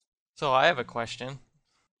So I have a question.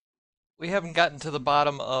 We haven't gotten to the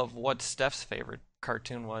bottom of what Steph's favorite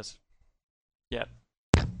cartoon was yet.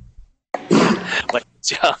 When I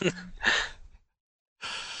was young.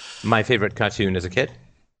 My favorite cartoon as a kid?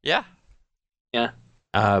 Yeah. Yeah.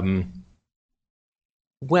 Um,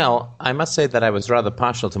 well, I must say that I was rather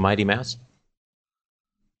partial to Mighty Mouse.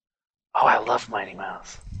 Oh, I love Mighty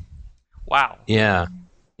Mouse. Wow. Yeah.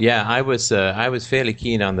 Yeah, I was fairly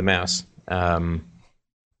keen on the mouse.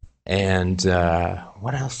 And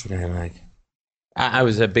what else did I like? I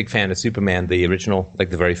was a big fan of Superman, the original,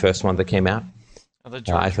 like the very first one that came out. Oh, the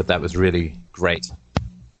George, I thought that was really great.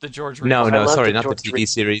 the George No, Reeves. no, love sorry, the not George the TV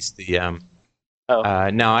series. The Oh,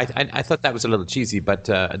 no, I thought that was a little cheesy, but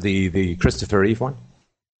the Christopher Reeve one,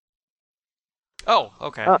 Oh,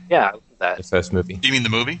 okay. oh yeah, I love the that. first movie. Do you mean the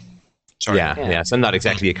movie? Sorry. Yeah, Yeah. yeah. So not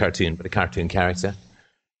exactly a cartoon, but a cartoon character.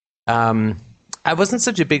 I wasn't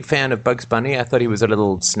such a big fan of Bugs Bunny. I thought he was a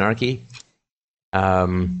little snarky.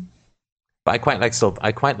 But I quite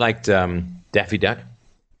liked Daffy Duck.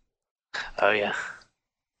 Oh yeah.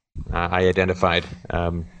 I identified.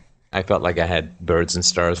 I felt like I had birds and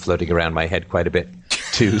stars floating around my head quite a bit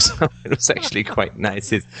too. So it was actually quite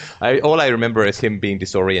nice. All I remember is him being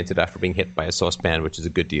disoriented after being hit by a saucepan, which is a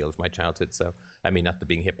good deal of my childhood. So I mean, not the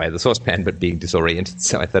being hit by the saucepan, but being disoriented.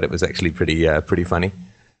 So I thought it was actually pretty funny.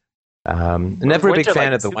 Never a weren't big there,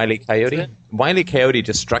 fan like, of the two Wile E. movies, Coyote. isn't Wile E. Coyote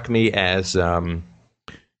just struck me as a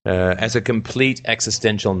complete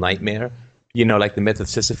existential nightmare. You know, like the myth of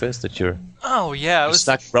Sisyphus, that Oh, yeah. It you're was.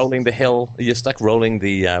 stuck rolling the hill. You're stuck rolling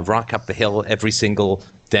the rock up the hill every single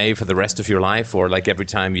day for the rest of your life, or like every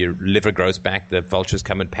time your liver grows back, the vultures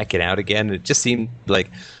come and peck it out again. It just seemed like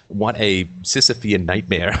what a Sisyphean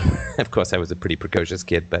nightmare. Of course, I was a pretty precocious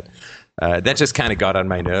kid, but that just kind of got on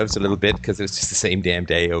my nerves a little bit because it was just the same damn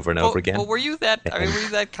day over and over again. Well, were you that? I mean, were you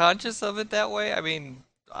that conscious of it that way? I mean,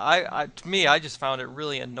 to me, I just found it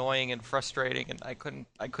really annoying and frustrating, and I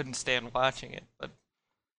couldn't stand watching it. But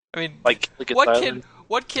I mean, Like it's what Island.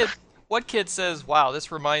 what kid says, "Wow,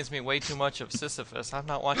 this reminds me way too much of Sisyphus"? I'm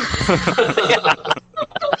not watching this.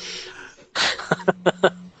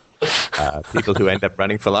 People who end up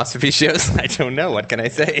running philosophy shows, I don't know. What can I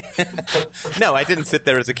say? No, I didn't sit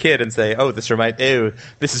there as a kid and say, "Oh, this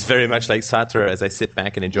is very much like Sartre." As I sit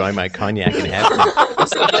back and enjoy my cognac and have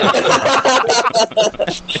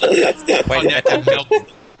Cognac and milk.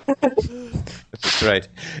 That's right.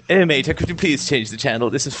 Hey, mate, could you please change the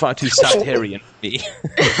channel? This is far too Sartrean for me.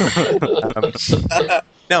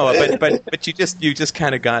 No, but you just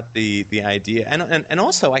kind of got the idea, and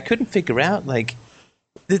also I couldn't figure out like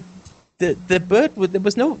the bird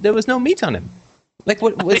there was no meat on him. Like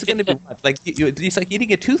what was it going to be? What? Like it's like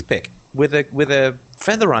eating a toothpick with a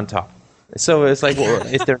feather on top. So it's like, well,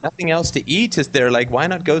 is there nothing else to eat? Is there like, why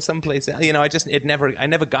not go someplace else? You know, I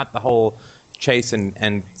never got the whole chase and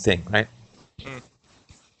thing, right?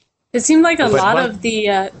 It seemed like a But lot what- of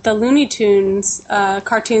the Looney Tunes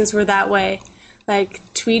cartoons were that way, like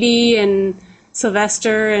Tweety and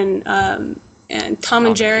Sylvester and Tom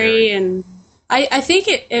and Jerry, and I think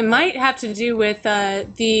it might have to do with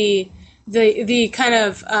the kind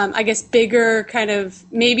of I guess bigger kind of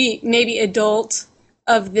maybe adult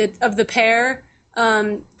of the pair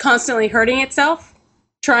constantly hurting itself,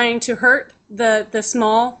 trying to hurt the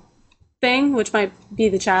small thing, which might be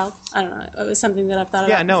the child. I don't know. It was something that I've thought about.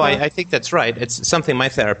 Yeah, no, before. I think that's right. It's something my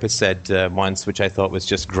therapist said once, which I thought was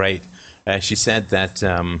just great. She said that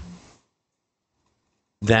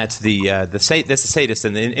there's a sadist,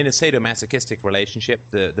 and in a sadomasochistic relationship,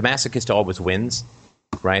 the masochist always wins,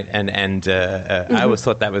 right? And I always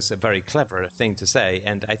thought that was a very clever thing to say,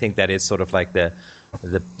 and I think that is sort of like the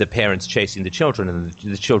parents chasing the children, and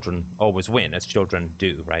the children always win, as children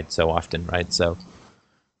do, right? So often, right? So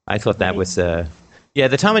I thought that was the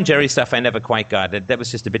Tom and Jerry stuff I never quite got. That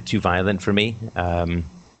was just a bit too violent for me.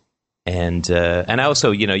 And I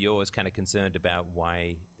also, you know, you're always kind of concerned about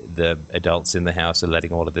why the adults in the house are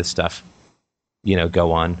letting all of this stuff, you know,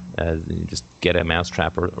 go on. You just get a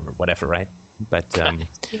mousetrap or whatever, right? But I'm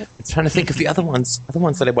trying to think of the other ones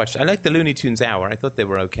that I watched. I like the Looney Tunes Hour. I thought they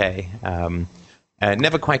were okay.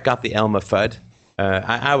 Never quite got the Elmer Fudd.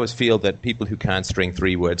 I always feel that people who can't string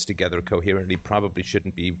three words together coherently probably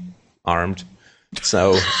shouldn't be armed.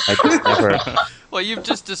 So I just never... Well, you've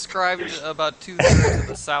just described about 2/3 of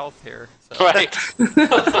the South here. So.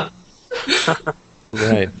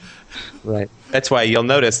 Right. Right. That's why you'll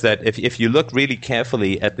notice that if you look really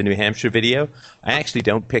carefully at the New Hampshire video, I actually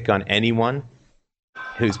don't pick on anyone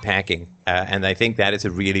who's packing, and I think that is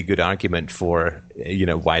a really good argument for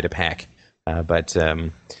why to pack.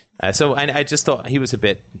 So I just thought he was a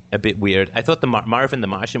bit weird. I thought the Marvin the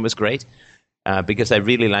Martian was great. because I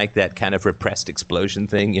really like that kind of repressed explosion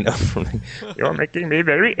thing, you're making me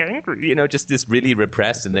very angry, just this really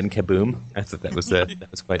repressed and then kaboom. I thought that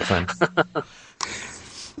was quite fun.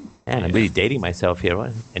 Man, I'm really dating myself here.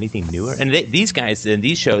 What? Anything newer? And these guys in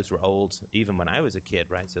these shows were old even when I was a kid,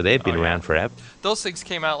 right? So they've been around forever. Those things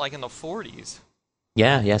came out like in the 40s.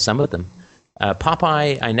 Yeah, some of them.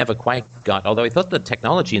 Popeye, I never quite got, although I thought the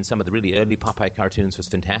technology in some of the really early Popeye cartoons was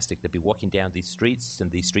fantastic. They'd be walking down these streets,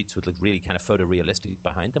 and these streets would look really kind of photorealistic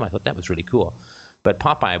behind them. I thought that was really cool. But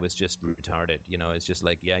Popeye was just retarded, It's just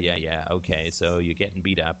like, yeah, okay, so you're getting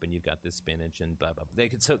beat up, and you've got this spinach, and blah, blah, blah.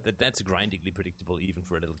 That's grindingly predictable even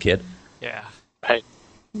for a little kid. Yeah. Right.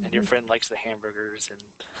 And your friend likes the hamburgers, and...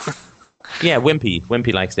 Yeah, Wimpy.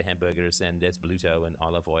 Wimpy likes the hamburgers, and there's Bluto and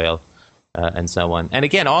olive oil. And so on. And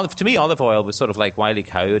again, to me, olive oil was sort of like Wile E.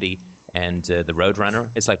 Coyote and the Roadrunner.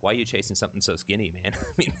 It's like, why are you chasing something so skinny, man?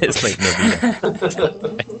 I mean, it's like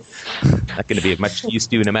not going to be of much use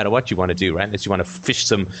to you no matter what you want to do, right? Unless you want to fish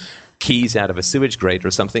some keys out of a sewage grate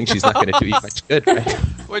or something, she's not going to do you much good, right?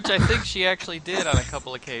 Which I think she actually did on a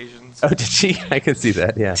couple occasions. Oh, did she? I can see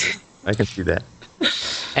that, yeah. I can see that.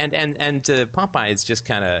 And Popeye is just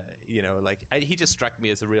kind of, he just struck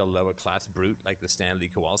me as a real lower class brute, like the Stanley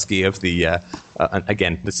Kowalski of the.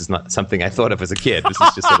 Again, this is not something I thought of as a kid. This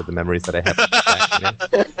is just sort of the memories that I have.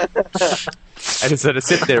 I just sort of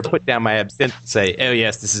sit there, put down my absinthe, and say, "Oh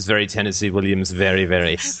yes, this is very Tennessee Williams, very,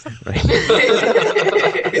 very." Right?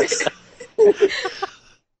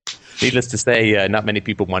 Needless to say, not many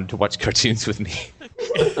people wanted to watch cartoons with me.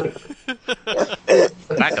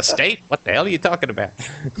 Like a state? What the hell are you talking about?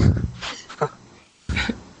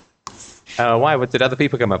 Why? What did other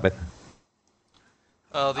people come up with?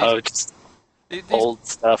 Just these old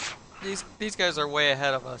stuff. These guys are way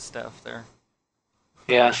ahead of us, Steph.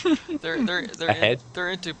 Yeah. They're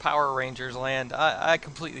into Power Rangers land. I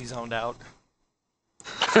completely zoned out.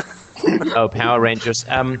 Oh, Power Rangers.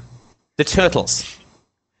 The Turtles.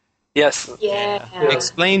 Yes. Yeah.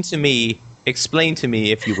 Explain to me,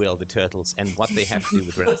 if you will, the Turtles and what they have to do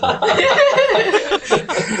with wrestling.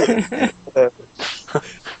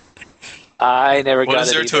 I never What got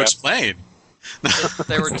is it there to either. explain?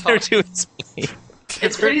 They were There taught. to explain.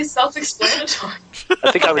 It's pretty self-explanatory.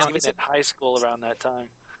 I think I was even in high school around that time.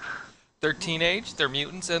 They're teenage, they're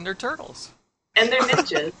mutants, and they're turtles. And they're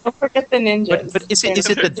ninjas. Don't forget the ninjas. But is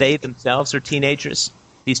it that they themselves are teenagers,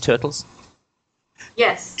 these turtles?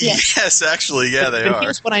 Yes. Yes, actually, yeah, they But are.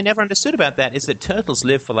 here's what I never understood about that, is that turtles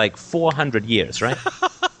live for like 400 years, right?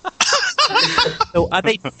 So are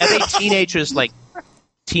they teenagers like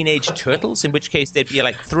teenage turtles, in which case they'd be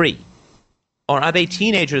like 3? Or are they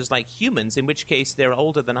teenagers like humans, in which case they're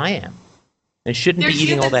older than I am? And shouldn't They're be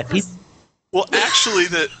eating all that humans. pizza? Well, actually,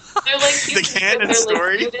 They're like humans, canon but they're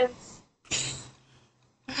story? like mutants.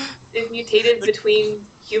 They've mutated between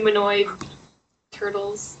humanoid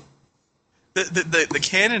turtles. the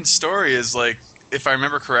canon story is like, if I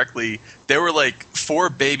remember correctly, there were like 4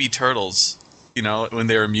 baby turtles, when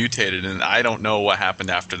they were mutated, and I don't know what happened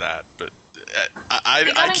after that, but I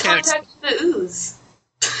They got in can't. contact with the ooze.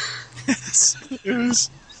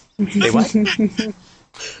 They what?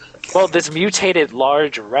 Well, this mutated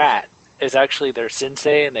large rat is actually their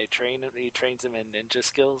sensei, and he trains them in ninja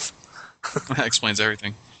skills. That explains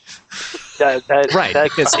everything. Right,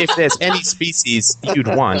 because if there's any species you'd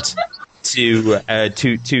want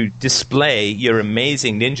to display your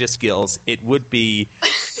amazing ninja skills, it would be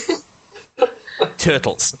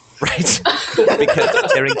turtles, right?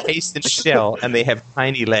 Because they're encased in a shell and they have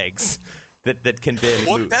tiny legs that can barely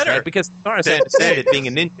What move. better? Right? Because as far as I understand it, being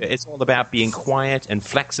a ninja, it's all about being quiet and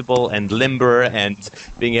flexible and limber and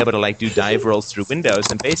being able to do dive rolls through windows.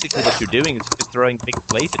 And basically, what you're doing is just throwing big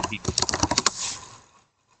plates at people.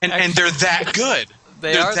 And they're that good.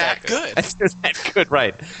 They're that good. They're that good,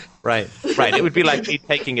 right? It would be like me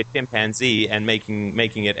taking a chimpanzee and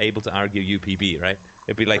making it able to argue UPB, right?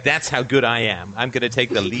 It'd be like, that's how good I am. I'm going to take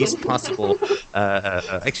the least possible.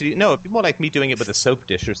 Actually, no, it'd be more like me doing it with a soap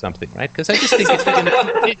dish or something, right? Because I just think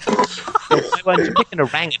if you pick an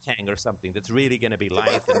orangutan or something that's really going to be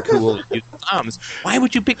lithe and cool and use arms, why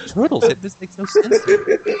would you pick turtles? This makes no sense.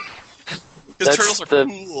 Because turtles are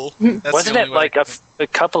cool. That's Wasn't the it only way. like a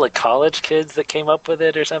couple of college kids that came up with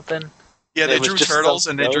it or something? Yeah, they It was drew just turtles,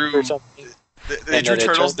 some and they note drew or something? they And drew then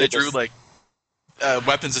turtles. They they drew just- like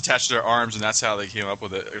weapons attached to their arms, and that's how they came up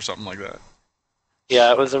with it, or something like that.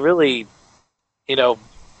 Yeah, it was a really,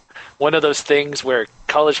 one of those things where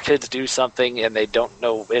college kids do something and they don't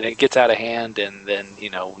know, and it gets out of hand, and then,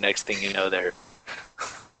 next thing you know, they're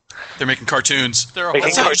making cartoons. They're a Making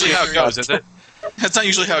That's not usually how it cartoons. goes, is it? That's not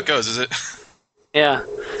usually how it goes, is it? yeah.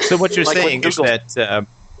 So what you're Like saying with is Google. that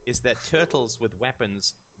is that turtles with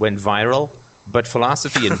weapons went viral, but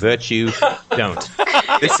philosophy and virtue don't.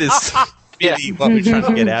 This is really what we're trying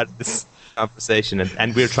to get out of this conversation,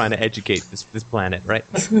 and we're trying to educate this planet, right?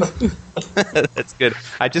 That's good.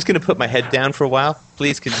 I'm just going to put my head down for a while.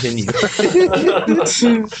 Please continue.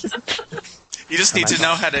 You just need to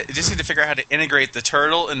know how to. You just need to figure out how to integrate the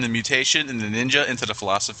turtle and the mutation and the ninja into the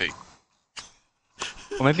philosophy.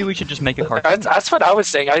 Well, maybe we should just make a cartoon. That's what I was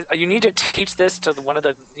saying. You need to teach this to one of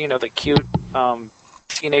the the cute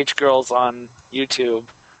teenage girls on YouTube.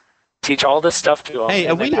 Teach all this stuff to them. Hey,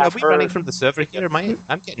 are we running from the server here?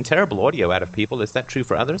 I'm getting terrible audio out of people. Is that true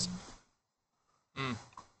for others?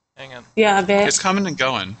 Hang on. Yeah, a bit. It's coming and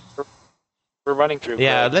going. We're running through.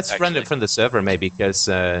 Yeah, Greg, let's run it from the server maybe, because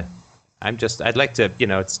I'd like to,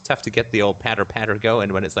 it's tough to get the old patter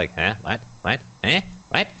going when it's like, what, what? Yeah,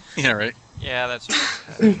 right. Yeah, that's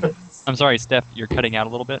true. I'm sorry, Steph, you're cutting out a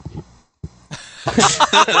little bit. So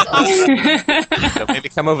maybe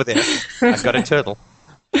come over there. I've got a turtle.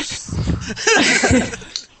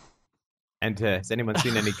 And has anyone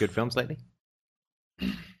seen any good films lately?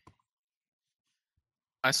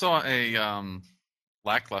 I saw a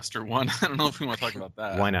lackluster one. I don't know if we want to talk about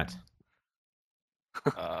that. Why not?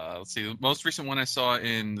 Let's see. The most recent one I saw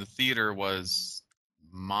in the theater was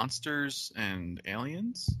Monsters and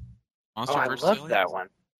Aliens. Monster I vs. love Aliens? that one.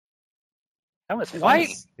 That was fun. Why?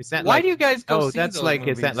 Is that Why like, do you guys go see that's those like,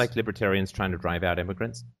 movies? is that like libertarians trying to drive out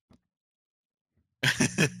immigrants?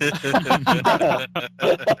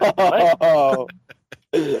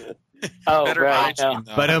 Oh, Better right. hygiene,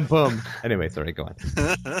 though. But boom. Anyway, sorry, go on.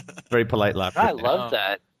 Very polite laugh. I love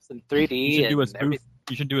that. It's in 3D. You should do a and spoof. everything.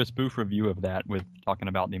 You should do a spoof review of that with talking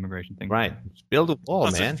about the immigration thing. Right. Build a wall,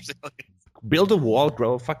 Monsters man. vs. Aliens. Build a wall,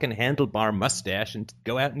 grow a fucking handlebar mustache, and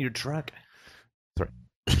go out in your truck. Sorry.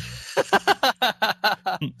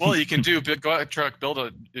 Well, you can go out in a truck,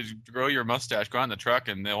 grow your mustache, go out in the truck,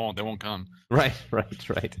 and they won't come. Right.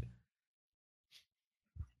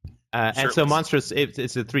 And so Shirtless. Monsters,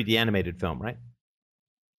 it's a 3D animated film, right?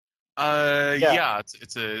 Yeah,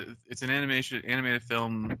 it's an animated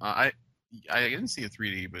film. I didn't see a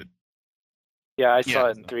 3D, but Yeah, I saw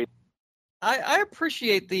it in 3D. I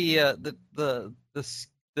appreciate the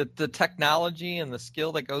technology and the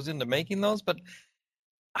skill that goes into making those, but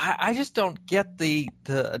I just don't get the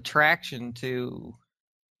attraction to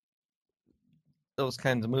those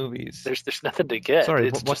kinds of movies. There's nothing to get. Sorry,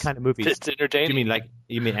 It's what just- kind of movies? It's entertaining.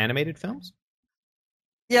 You mean animated films?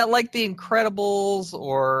 Yeah, like The Incredibles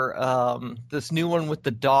or this new one with the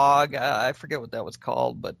dog. I forget what that was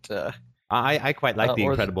called, but I quite like The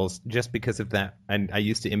or Incredibles just because of that. And I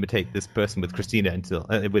used to imitate this person with Christina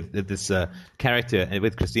with this character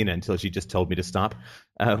with Christina until she just told me to stop.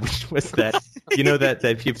 Which was that, that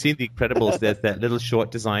if you've seen The Incredibles, there's that little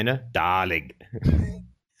short designer, darling.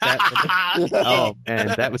 Oh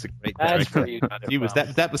man, that was a great That's character. where you got it She was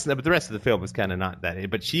from. that was, but the rest of the film was kind of not that.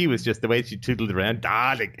 But she was just the way she tootled around,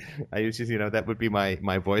 darling. I used to, that would be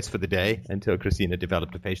my voice for the day until Christina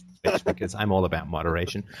developed a facial speech because I'm all about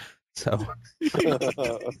moderation. So,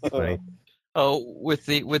 right. oh, with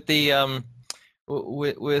the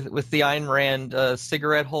Ayn Rand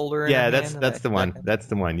cigarette holder. in Yeah, her that's hand, the one. That's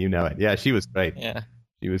the one. You know it. Yeah, she was great. Yeah.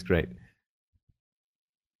 She was great.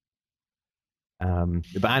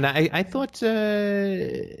 But and I thought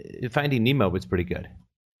Finding Nemo was pretty good.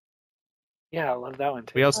 Yeah, I love that one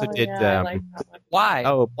too. We also did. I like that one. Why?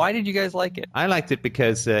 Oh. Why did you guys like it? I liked it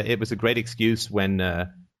because it was a great excuse when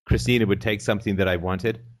Christina would take something that I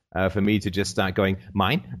wanted for me to just start going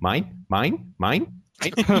mine,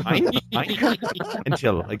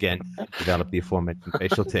 until again develop the aforementioned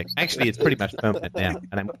facial tick. Actually, it's pretty much permanent now,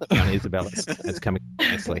 and I'm working on Isabella's. It's coming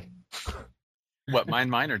nicely. what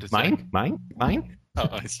mine or just Mine. Oh,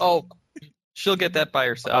 I see. Oh, she'll get that by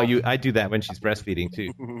herself. Oh, I do that when she's breastfeeding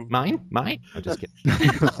too. Mine. I'm just kidding.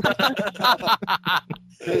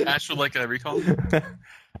 Ash would like a recall.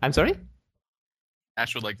 I'm sorry.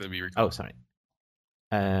 Ash would like to be recalled. Oh, sorry.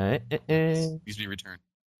 Needs to be returned.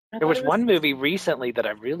 I There thought was it one movie recently that I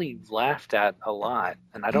really laughed at a lot,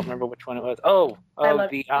 and I don't remember which one it was. I Love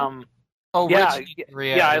The You. Oh, yeah,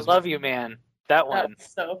 Rich, yeah, I love you, man. That one.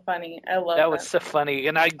 That's so funny. I love That was so funny,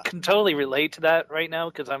 and I can totally relate to that right now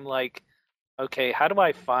because I'm like, okay, how do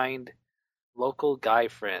I find local guy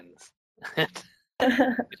friends? It's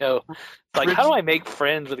like, how do I make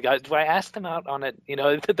friends with guys? Do I ask them out on it?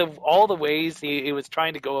 All the ways he was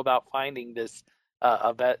trying to go about finding this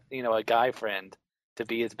a guy friend to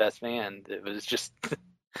be his best man. It was just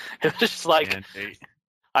like And eight.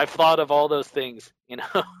 I've thought of all those things.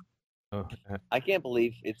 Oh, I can't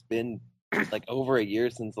believe it's been like over a year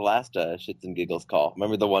since the last Shits and Giggles call.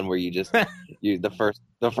 Remember the one where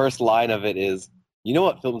the first line of it is, you know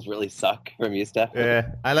what films really suck from you, Steph?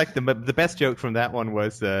 Yeah, I like the best joke from that one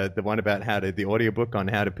was the one about the audiobook on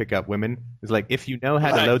how to pick up women. It's like, if you know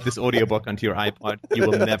how to load this audiobook onto your iPod, you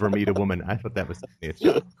will never meet a woman. I thought that was the funniest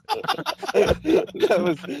joke.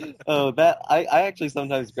 I actually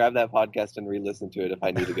sometimes grab that podcast and re-listen to it if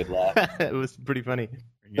I need a good laugh. It was pretty funny.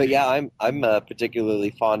 But yeah, I'm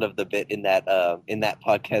particularly fond of the bit in that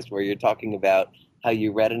podcast where you're talking about how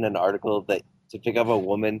you read in an article that to pick up a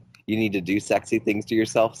woman, you need to do sexy things to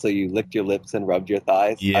yourself, so you licked your lips and rubbed your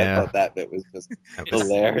thighs. Yeah. I thought that bit was just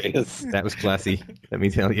hilarious. That was classy, let me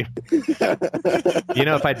tell you.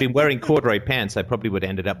 If I'd been wearing corduroy pants, I probably would have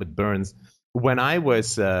ended up with burns. When I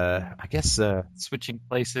was, switching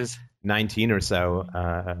places, 19 or so,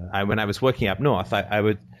 when I was working up north,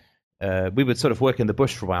 we would sort of work in the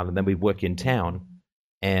bush for a while, and then we'd work in town.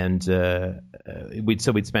 And we'd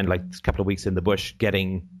spend like a couple of weeks in the bush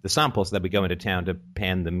getting the samples that we go into town to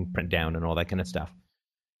pan them, print down, and all that kind of stuff.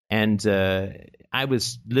 And I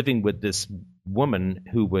was living with this woman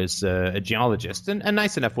who was a geologist, and a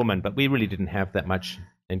nice enough woman, but we really didn't have that much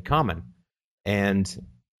in common. And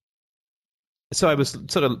so I was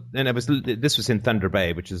this was in Thunder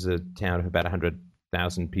Bay, which is a town of about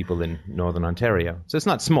 100,000 people in northern Ontario. So it's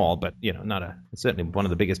not small, but it's certainly one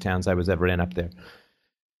of the biggest towns I was ever in up there.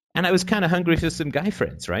 And I was kind of hungry for some guy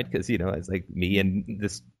friends, right? Because, it's like me and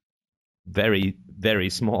this very, very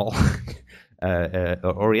small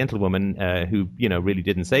Oriental woman who, really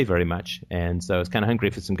didn't say very much. And so I was kind of hungry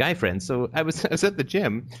for some guy friends. So I was at the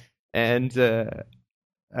gym, and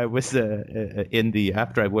I was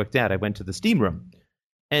after I worked out, I went to the steam room.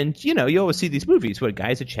 And, you always see these movies where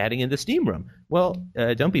guys are chatting in the steam room. Well,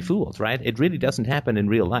 don't be fooled, right? It really doesn't happen in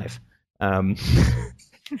real life.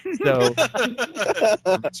 So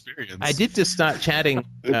I did just start chatting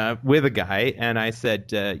with a guy, and I said,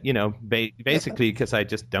 basically because I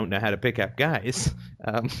just don't know how to pick up guys.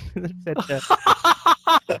 I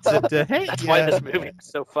said, hey, that's why this movie is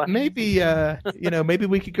so fun. Maybe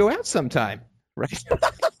we could go out sometime, right? So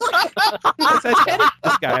I was chatting with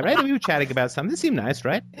this guy, right? And we were chatting about something. This seemed nice,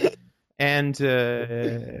 right? And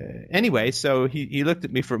anyway, so he looked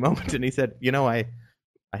at me for a moment, and he said, I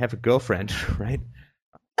have a girlfriend, right?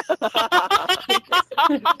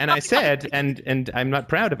 And I said, and I'm not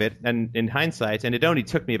proud of it, and in hindsight, and it only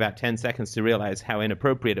took me about 10 seconds to realize how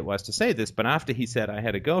inappropriate it was to say this, but after he said I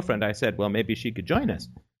had a girlfriend, I said, well, maybe she could join us.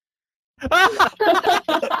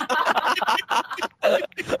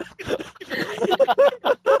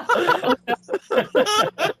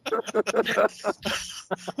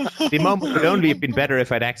 The moment would only have been better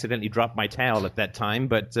if I'd accidentally dropped my towel at that time,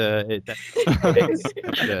 but it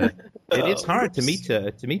is hard to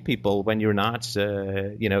meet people when you're not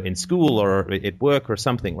in school or at work or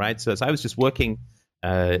something, right? So I was just working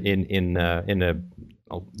in a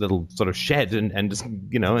little sort of shed, and just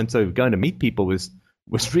and so going to meet people was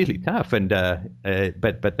really tough, and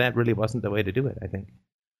but that really wasn't the way to do it, I think.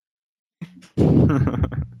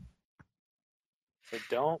 So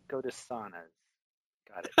don't go to saunas.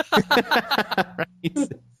 Got it. Right.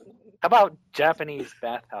 How about Japanese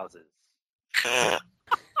bathhouses?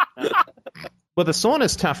 Well, the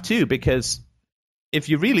sauna's tough too, because if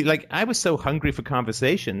you really I was so hungry for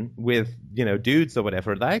conversation with dudes or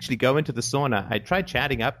whatever that I actually go into the sauna. I tried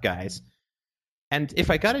chatting up guys, and if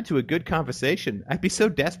I got into a good conversation, I'd be so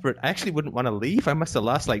desperate I actually wouldn't want to leave. I must have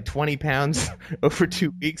lost like 20 pounds over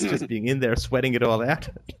 2 weeks just being in there sweating it all out.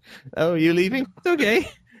 Oh, you leaving? It's okay.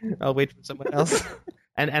 I'll wait for someone else.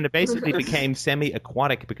 And it basically became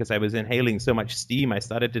semi-aquatic because I was inhaling so much steam. I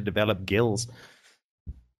started to develop gills.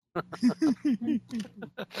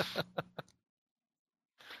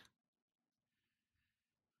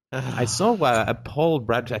 I saw a Paul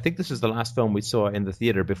Rudd. I think this is the last film we saw in the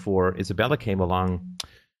theater before Isabella came along.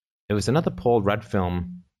 It was another Paul Rudd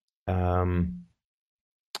film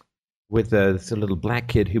with this little black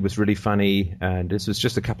kid who was really funny. And this was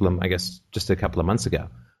just a couple of months ago.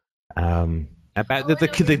 About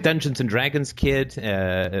the Dungeons and Dragons kid.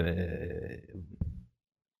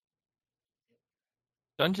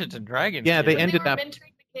 Dungeons and Dragons. Yeah, they ended up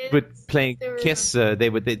with playing Kiss.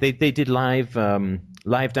 They did live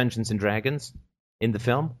Dungeons and Dragons in the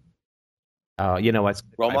film. What's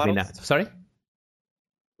Role models? Sorry?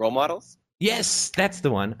 Role models? Yes, that's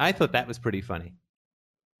the one. I thought that was pretty funny.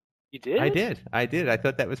 You did? I did. I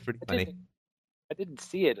thought that was pretty funny. I didn't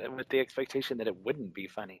see it with the expectation that it wouldn't be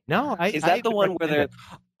funny. No, is that the one where they're?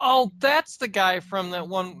 Oh, that's the guy from that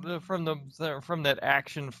one from that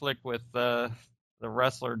action flick with the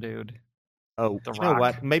wrestler dude. Oh, The you know Rock.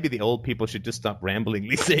 what? Maybe the old people should just stop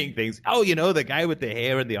ramblingly saying things. Oh, the guy with the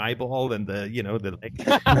hair and the eyeball and the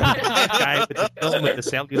guy with the film with the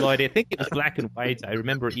celluloid. I think it was black and white. I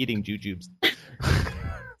remember eating jujubes.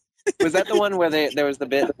 Was that the one where there was the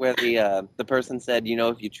bit where the person said,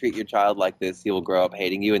 if you treat your child like this, he will grow up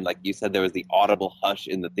hating you, and like you said, there was the audible hush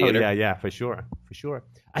in the theater. Oh, yeah, for sure.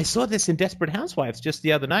 I saw this in Desperate Housewives just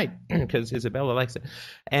the other night because Isabella likes it,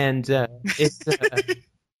 and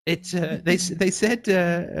they said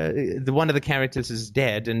one of the characters is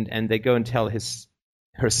dead, and they go and tell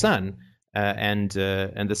her son, and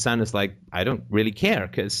the son is like, I don't really care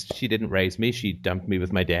because she didn't raise me, she dumped me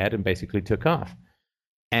with my dad and basically took off.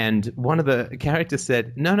 And one of the characters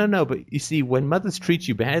said, no, but you see, when mothers treat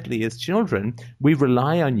you badly as children, we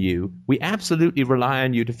rely on you. We absolutely rely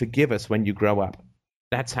on you to forgive us when you grow up.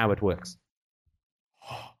 That's how it works.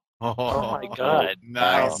 Oh my God.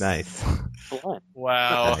 Nice.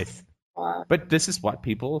 Wow. Nice. But this is what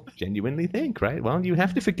people genuinely think, right? Well, you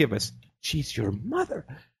have to forgive us. She's your mother.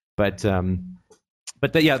 But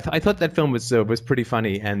yeah, I thought that film was pretty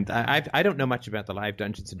funny, and I don't know much about the live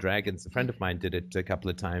Dungeons and Dragons. A friend of mine did it a couple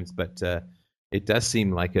of times, but it does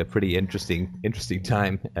seem like a pretty interesting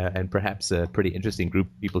time, and perhaps a pretty interesting group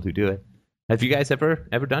of people who do it. Have you guys ever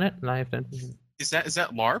done it, live Dungeons? Is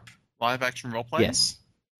that LARP? Live action role play? Yes.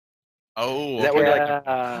 Oh, Is that okay.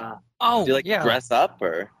 where do you dress up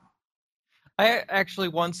or? I actually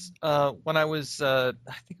once, when I was, I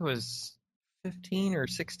think it was 15 or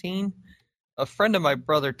 16, a friend of my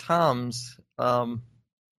brother Tom's, well,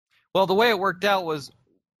 the way it worked out was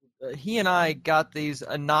he and I got these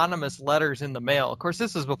anonymous letters in the mail. Of course,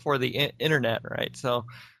 this is before the internet, right? So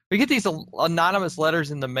we get these anonymous letters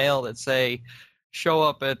in the mail that say, show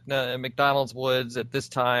up at McDonald's Woods at this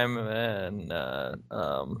time and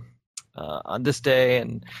on this day,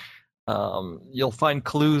 and you'll find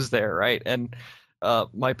clues there, right? And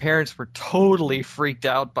my parents were totally freaked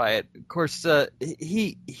out by it. Of course,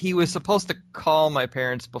 he was supposed to call my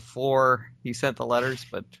parents before he sent the letters,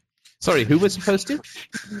 but sorry, who was supposed to?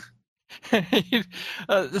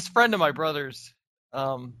 This friend of my brother's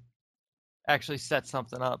actually set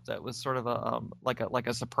something up that was sort of like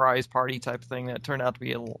a surprise party type thing that turned out to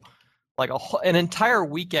be an entire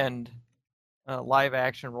weekend live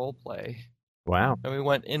action role play. Wow. And we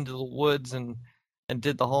went into the woods and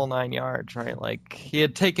did the whole 9 yards, right? Like he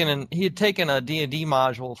had taken a D&D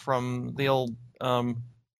module from the old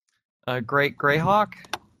Great Greyhawk.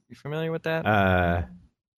 You familiar with that?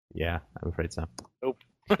 Yeah, I'm afraid so. Nope.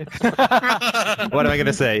 What am I going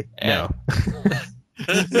to say? No.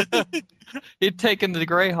 He'd taken the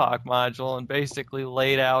Greyhawk module and basically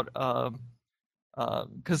laid out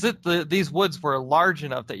because these woods were large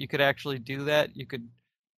enough that you could actually do that. You could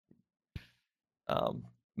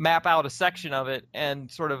map out a section of it and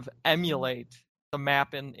sort of emulate the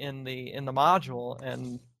map in the module,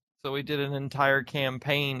 and so we did an entire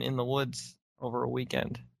campaign in the woods over a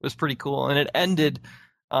weekend. It was pretty cool, and it ended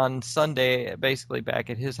on Sunday, basically back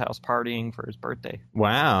at his house partying for his birthday.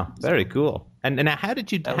 Wow, very cool. And how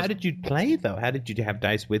did you play though? How did you have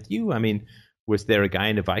dice with you? I mean, was there a guy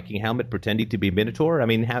in a Viking helmet pretending to be Minotaur? I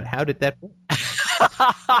mean, how did that work?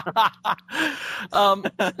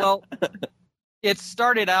 Well, it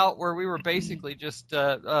started out where we were basically just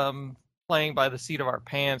playing by the seat of our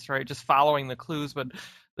pants, right? Just following the clues, but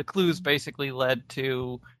the clues basically led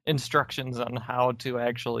to instructions on how to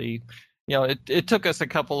actually, it took us a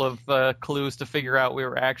couple of clues to figure out we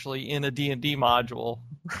were actually in a D&D module,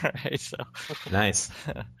 right? So nice.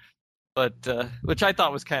 But which I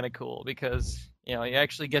thought was kind of cool because you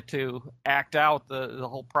actually get to act out the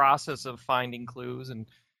whole process of finding clues and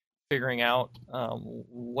figuring out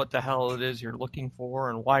what the hell it is you're looking for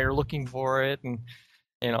and why you're looking for it, and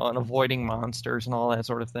and avoiding monsters and all that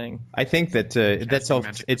sort of thing. I think that that's all.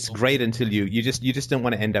 It's great until you just don't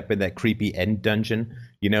want to end up in that creepy end dungeon,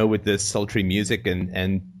 with the sultry music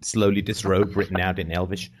and slowly disrobe written out in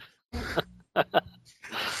Elvish.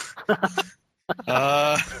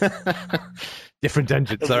 Different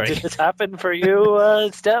dungeon. Sorry. Did this happen for you,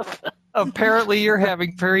 Steph? Apparently, you're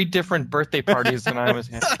having very different birthday parties than I was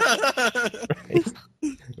having.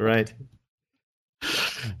 Right.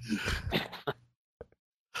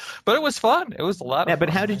 But it was fun. It was a lot of fun. But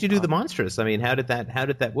how did you do the monstrous? I mean, how did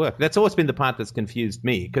that work? That's always been the part that's confused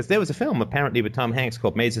me, because there was a film apparently with Tom Hanks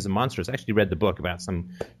called Mazes and Monsters. I actually read the book about some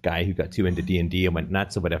guy who got too into D&D and went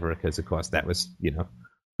nuts or whatever, because of course that was,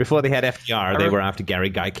 before they had FDR, they were after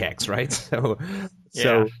Gary Gygax, right?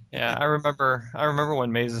 Yeah, I remember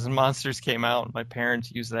when Mazes and Monsters came out, and my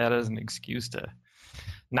parents used that as an excuse to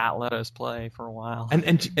not let us play for a while.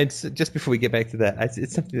 And just before we get back to that,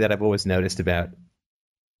 it's something that I've always noticed about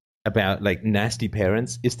about like nasty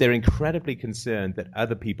parents is they're incredibly concerned that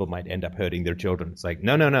other people might end up hurting their children. It's like,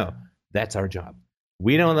 no, that's our job.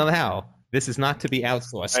 We don't allow. This is not to be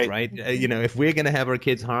outsourced, right? If we're going to have our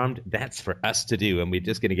kids harmed, that's for us to do, and we're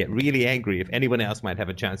just going to get really angry if anyone else might have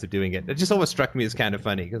a chance of doing it. It just always struck me as kind of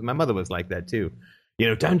funny because my mother was like that too.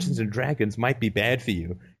 Dungeons and Dragons might be bad for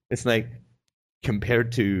you. It's like,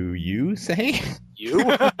 compared to you, say? You?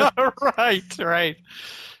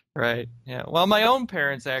 Right. Yeah. Well, my own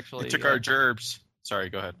parents actually They took our gerbs. Sorry,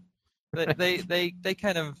 go ahead. They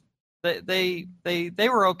kind of they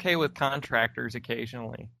were okay with contractors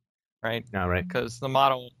occasionally, right? No, right. Because the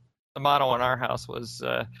motto in our house was,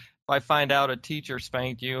 if I find out a teacher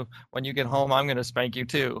spanked you, when you get home, I'm going to spank you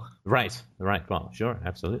too. Right. Well, sure,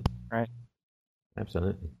 absolutely. Right.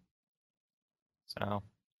 Absolutely. So.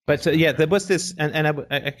 But there was this, and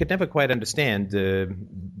I could never quite understand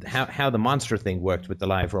how the monster thing worked with the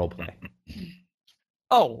live role play.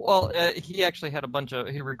 Oh well, he actually had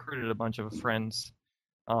he recruited a bunch of friends.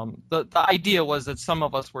 The idea was that some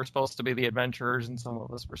of us were supposed to be the adventurers, and some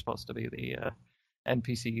of us were supposed to be the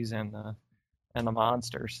NPCs and the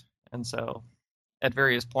monsters. And so, at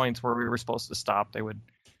various points where we were supposed to stop, they would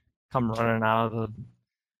come running out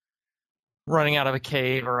of a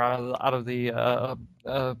cave or out of the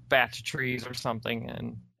batch of trees or something,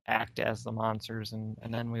 and act as the monsters, and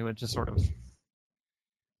then we would just sort of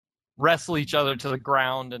wrestle each other to the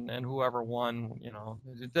ground, and whoever won,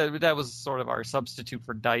 that was sort of our substitute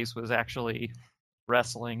for dice, was actually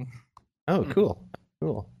wrestling. Oh, cool.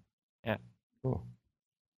 Yeah. Cool.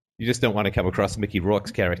 You just don't want to come across Mickey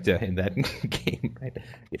Rourke's character in that game, right?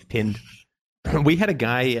 Get pinned. We had a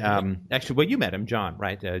guy, actually, well, you met him, John,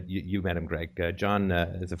 right? You met him, Greg. John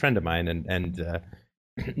is a friend of mine, and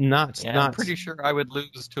I'm pretty sure I would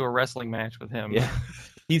lose to a wrestling match with him. Yeah,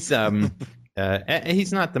 he's not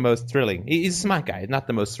the most thrilling. He's a smart guy, not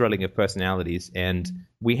the most thrilling of personalities. And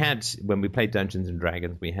we had, when we played Dungeons and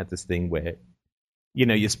Dragons, we had this thing where,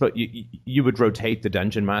 you would rotate the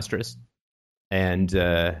dungeon masters, and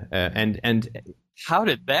how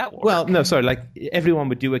did that work? Well, no, sorry. Like, everyone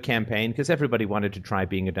would do a campaign because everybody wanted to try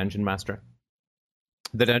being a dungeon master.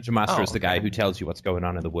 The dungeon master is the guy who tells you what's going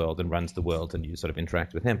on in the world and runs the world, and you sort of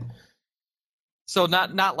interact with him. So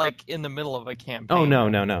not like in the middle of a campaign. Oh,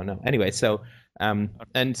 no. Anyway, so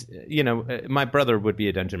my brother would be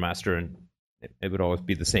a dungeon master, and it would always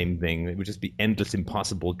be the same thing. It would just be endless,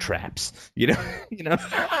 impossible traps,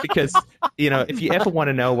 because if you ever want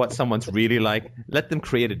to know what someone's really like, let them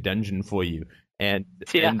create a dungeon for you, and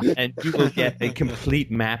you will get a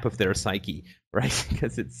complete map of their psyche, right?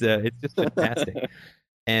 Because it's just fantastic.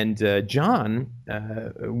 And John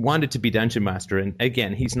wanted to be dungeon master, and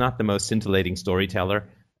again, he's not the most scintillating storyteller,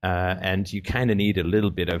 and you kind of need a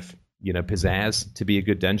little bit of pizzazz to be a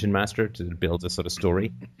good dungeon master, to build a sort of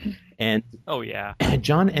story. And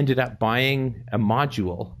John ended up buying a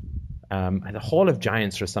module, the Hall of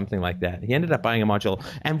Giants or something like that. He ended up buying a module,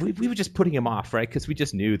 and we were just putting him off, right? Because we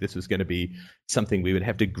just knew this was going to be something we would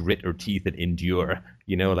have to grit our teeth and endure,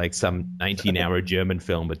 like some 19-hour German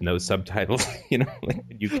film with no subtitles, like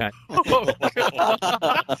you can't.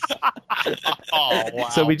 Oh, wow.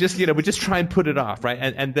 So we just try and put it off, right?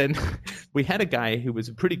 And then we had a guy who was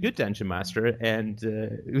a pretty good dungeon master, and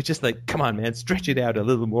it was just like, come on, man, stretch it out a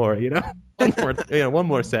little more, one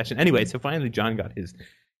more session. Anyway, so finally John got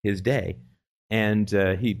his day, and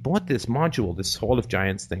he bought this module, this Hall of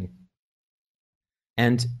Giants thing,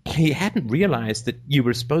 and he hadn't realized that you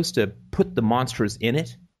were supposed to put the monsters in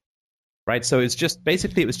it, right? So it was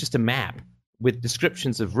just a map with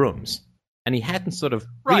descriptions of rooms, and he hadn't sort of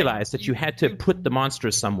realized that you had to put the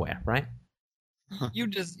monsters somewhere, right? You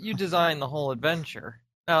design the whole adventure.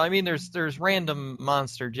 Now, I mean, there's random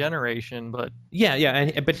monster generation, but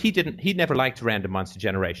but he never liked random monster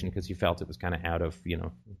generation because he felt it was kind of out of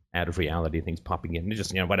reality, things popping in,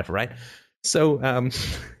 just whatever, right? So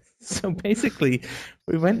so basically,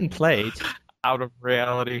 we went and played out of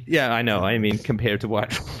reality. Yeah, I know. I mean, compared to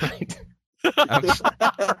what, right?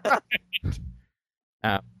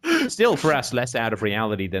 Still, for us, less out of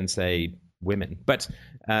reality than say women, but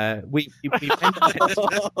we went.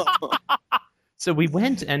 So we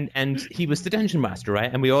went, and he was the dungeon master,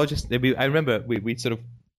 right? And we all I remember we sort of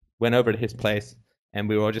went over to his place, and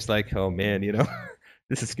we were all just like, oh man,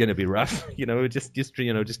 this is going to be rough,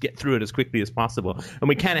 just get through it as quickly as possible. And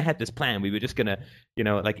we kind of had this plan. We were just going to,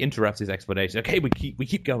 like interrupt his explanation. Okay, we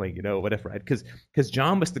keep going, whatever, right? Because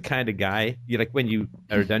John was the kind of guy, like when you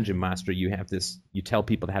are a dungeon master, you tell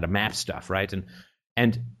people how to map stuff, right?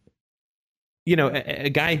 And a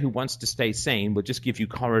guy who wants to stay sane will just give you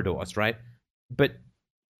corridors, right?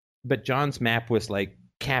 But John's map was like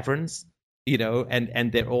caverns,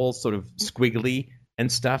 and they're all sort of squiggly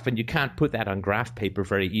and stuff, and you can't put that on graph paper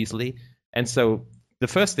very easily. And so the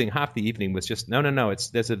first thing, half the evening, was just no.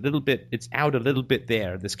 It's out a little bit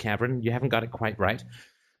there. This cavern, you haven't got it quite right.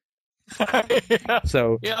 Yeah.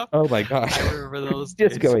 So, Yeah. oh my gosh, I remember those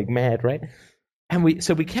just days. going mad, right? And we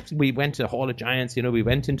went to Hall of Giants, we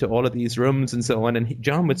went into all of these rooms and so on, and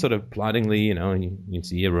John would sort of ploddingly, you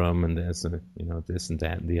see a room and there's, this and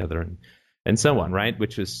that and the other and so on, right?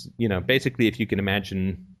 Which was, basically, if you can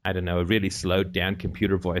imagine, I don't know, a really slowed down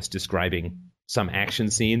computer voice describing some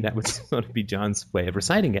action scene, that would sort of be John's way of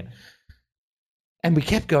reciting it. And we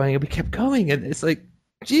kept going and it's like,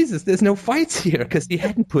 Jesus, there's no fights here because he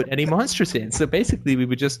hadn't put any monsters in. So basically, we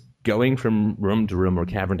were just going from room to room or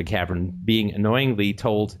cavern to cavern, being annoyingly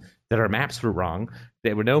told that our maps were wrong.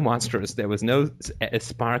 There were no monsters. There was no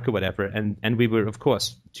spark or whatever. And we were, of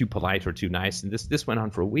course, too polite or too nice. And this went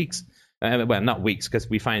on for weeks. Well, not weeks, because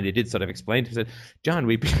we finally did sort of explain to him, John,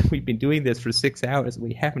 we've been doing this for 6 hours.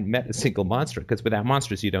 We haven't met a single monster, because without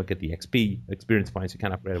monsters, you don't get the XP, experience points, you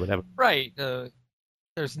can't upgrade or whatever. Right.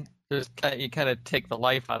 There's you kind of take the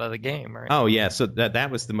life out of the game, right? Oh yeah, so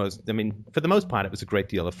that was the most. I mean, for the most part, it was a great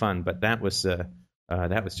deal of fun, but that was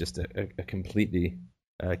just a completely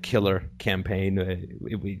killer campaign.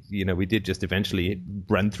 We did just eventually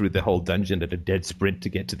run through the whole dungeon at a dead sprint to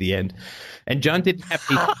get to the end, and John didn't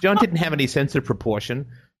have any sense of proportion.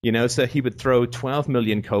 So he would throw 12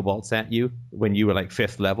 million kobolds at you when you were like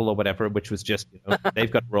 5th level or whatever, which was just, they've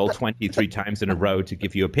got to roll 23 times in a row to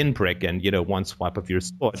give you a pinprick, and, one swap of your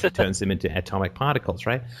sword turns them into atomic particles,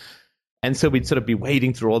 right? And so we'd sort of be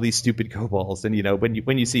wading through all these stupid kobolds, and,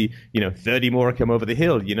 when you see, 30 more come over the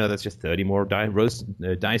hill, that's just 30 more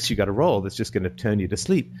dice you got to roll that's just going to turn you to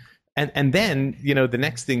sleep. And then, the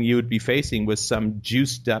next thing you would be facing was some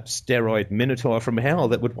juiced up steroid minotaur from hell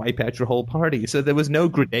that would wipe out your whole party. So there was no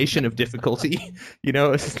gradation of difficulty.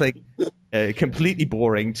 It's like completely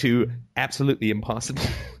boring to absolutely impossible.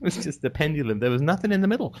 It was just the pendulum. There was nothing in the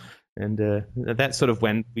middle. And that's sort of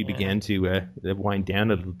when we began to wind down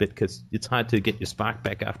a little bit, because it's hard to get your spark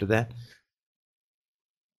back after that.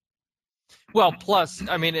 Well, plus,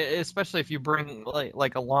 I mean, especially if you bring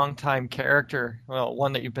like a long-time character, well,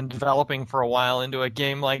 one that you've been developing for a while, into a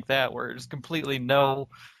game like that, where there's completely no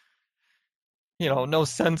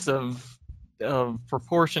sense of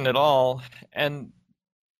proportion at all, and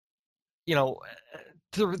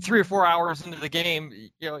 3 or 4 hours into the game,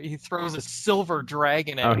 he throws a silver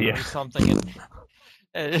dragon at you or something,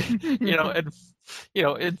 and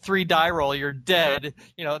in 3 die roll, you're dead.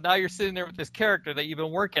 Now you're sitting there with this character that you've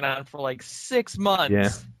been working on for like 6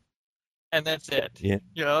 months, and that's it. Yeah.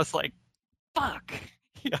 It's like, fuck.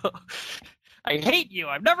 I hate you.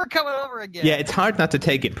 I'm never coming over again. Yeah, it's hard not to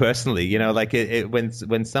take it personally. Like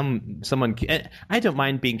when someone, I don't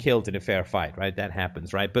mind being killed in a fair fight, right? That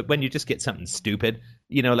happens, right? But when you just get something stupid,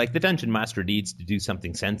 like the dungeon master needs to do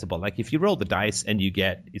something sensible. Like if you roll the dice and you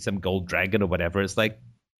get some gold dragon or whatever, it's like,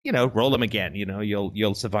 roll them again.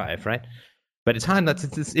 You'll survive, right? But it's hard not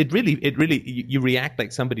to. It really, you react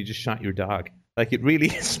like somebody just shot your dog. Like it really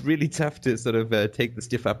is really tough to sort of take the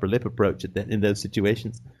stiff upper lip approach in those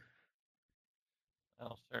situations.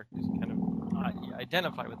 Well, sure, just kind of you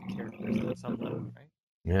identify with the characters or something, right?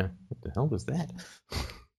 Yeah. What the hell was that?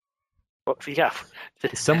 Well, yeah.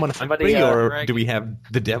 Is someone hungry, or do we have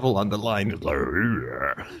the devil on the line?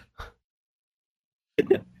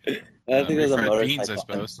 I think there's a motorcycle. Beans, I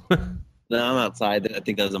suppose. No, I'm outside. I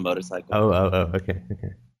think that was a motorcycle. Oh, okay.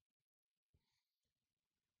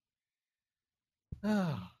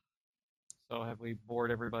 So have we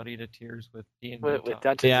bored everybody to tears with D&D? With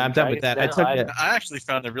Dungeons Yeah, I'm done with that. I actually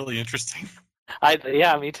found it really interesting.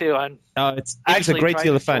 Me too. It's a great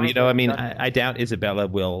deal of fun. I mean, I doubt Isabella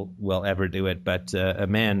will ever do it, but a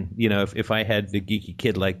man, if I had the geeky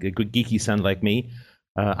kid, like a good geeky son like me,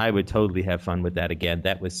 I would totally have fun with that again.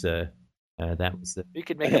 That was We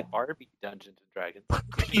could make a Barbie Dungeons and Dragons.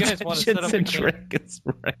 You guys want to set up a Dragons,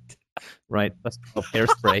 right? Let's go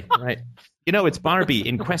hairspray, right? It's Barbie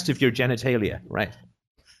in quest of your genitalia, right?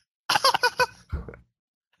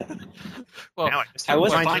 Well, now I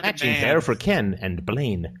was matching hair for Ken and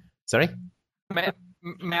Blaine. Sorry?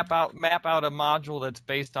 Map out a module that's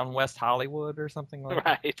based on West Hollywood or something like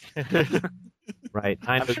that. Right. Right.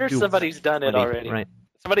 I'm sure somebody's done it already. Right.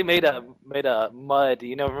 Somebody made a mud.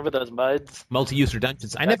 Remember those muds? Multi-user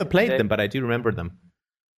dungeons. I never played them, but I do remember them.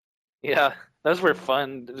 Yeah, those were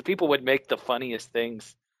fun. People would make the funniest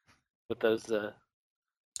things with those.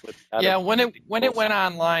 When it went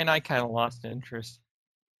online, I kind of lost interest.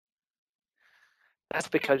 That's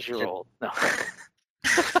because you're old. No.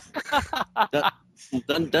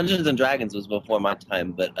 Dungeons and Dragons was before my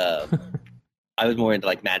time, but I was more into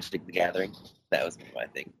like Magic the Gathering. That was my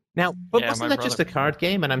thing. Now, but Yeah, wasn't my that just brother- a card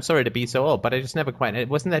game? And I'm sorry to be so old, but I just never quite.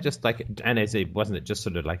 Wasn't that just like? And wasn't it just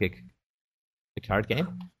sort of like a card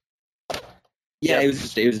game? Yeah, it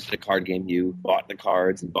was just a card game. You bought the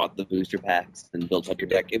cards and bought the booster packs and built up your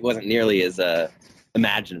deck. It wasn't nearly as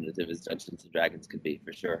imaginative as Dungeons and Dragons could be,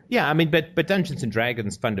 for sure. Yeah, I mean, but Dungeons and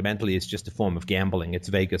Dragons fundamentally is just a form of gambling. It's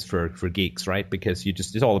Vegas for geeks, right? Because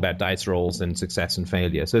it's all about dice rolls and success and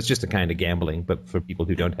failure. So it's just a kind of gambling, but for people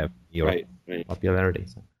who don't have your Right. popularity.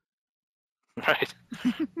 So. Right.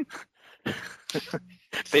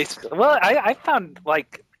 Basically, well, I found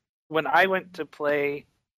like when I went to play,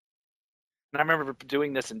 and I remember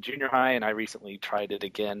doing this in junior high, and I recently tried it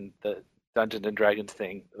again, the Dungeons and Dragons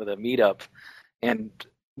thing with a meetup, and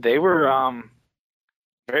they were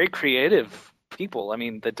very creative people. I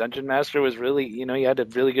mean, the dungeon master was really, you had a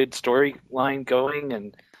really good storyline going,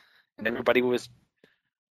 and everybody was,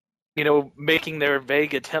 making their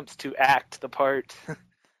vague attempts to act the part,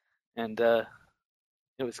 and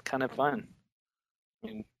it was kind of fun. I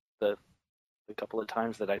mean, the couple of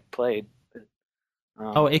times that I played.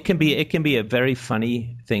 It can be a very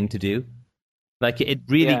funny thing to do. Like it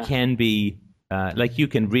really can be. Like you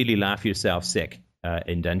can really laugh yourself sick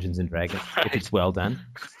in Dungeons and Dragons if it's well done.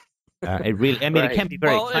 It really. I mean, it can be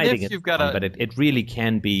very exciting, but it really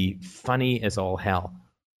can be funny as all hell.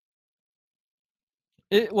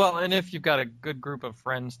 And if you've got a good group of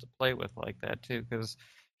friends to play with like that too, because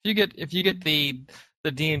if you get the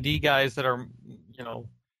D&D guys that are,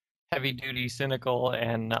 heavy duty, cynical,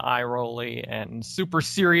 and eye rolly, and super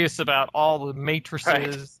serious about all the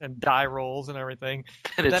matrices and die rolls and everything,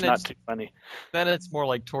 and it's not too funny. Then it's more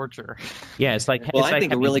like torture. Yeah, it's like I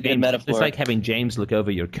think a really good metaphor. It's like having James look over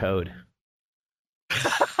your code.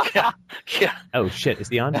 Yeah. Oh shit, is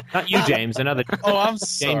he on? Not you, James. Another. Oh, I'm James,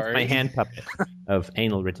 sorry. my hand puppet of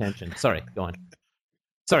anal retention. Sorry, go on.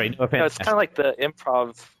 Sorry, no offense. It's kind of like the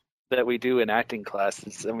improv that we do in acting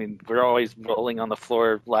classes. I mean, we're always rolling on the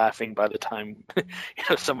floor laughing by the time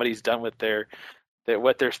somebody's done with their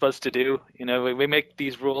what they're supposed to do. We make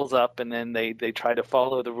these rules up, and then they try to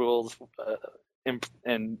follow the rules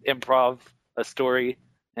and improv a story,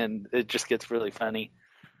 and it just gets really funny.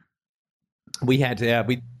 We had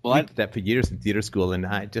we did that for years in theater school, and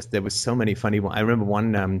there was so many funny ones. I remember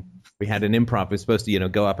one we had an improv. We were supposed to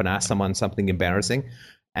go up and ask someone something embarrassing,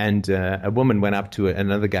 and a woman went up to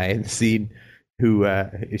another guy in the scene who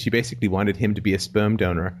she basically wanted him to be a sperm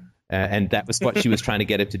donor, and that was what she was trying to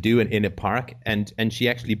get him to do in a park, and she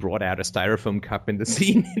actually brought out a styrofoam cup in the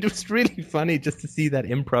scene. It was really funny just to see that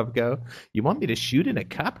improv go. You want me to shoot in a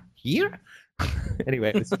cup here? Anyway,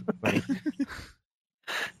 it was funny.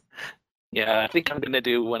 Yeah, I think I'm going to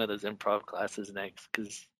do one of those improv classes next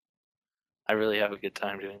because I really have a good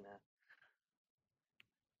time doing that.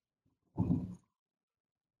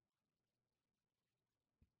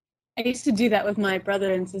 I used to do that with my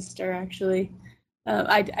brother and sister, actually.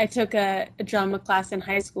 I took a drama class in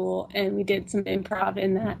high school, and we did some improv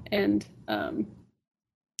in that. And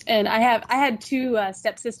I had two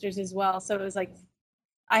stepsisters as well, so it was like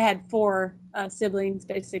I had four siblings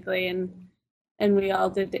basically, and we all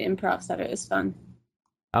did the improv stuff. It was fun.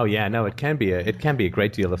 Oh yeah, no, it can be a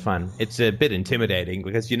great deal of fun. It's a bit intimidating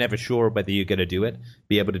because you're never sure whether you're going to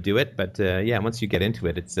be able to do it. But yeah, once you get into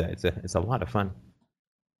it, it's a lot of fun.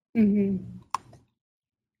 Mm-hmm.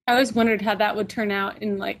 I always wondered how that would turn out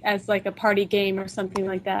as a party game or something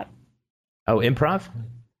like that. Oh, improv?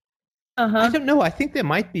 Uh-huh. I don't know. I think there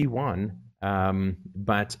might be one,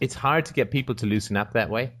 but it's hard to get people to loosen up that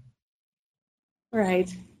way.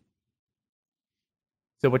 Right.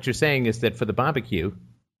 So what you're saying is that for the barbecue,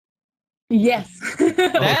 yes,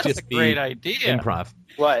 that's a great idea. Improv.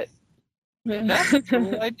 What? That's a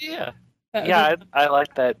cool idea. Yeah, I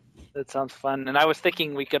like that. That sounds fun. And I was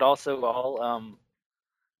thinking we could also all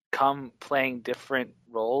come playing different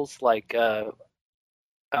roles. Like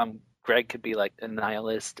Greg could be like a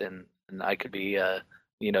nihilist, and I could be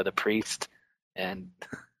the priest. And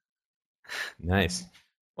nice.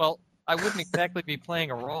 Well, I wouldn't exactly be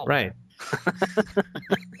playing a role. Right.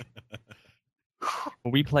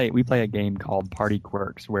 We play a game called Party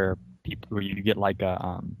Quirks where you get like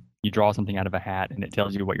you draw something out of a hat and it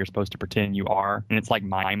tells you what you're supposed to pretend you are, and it's like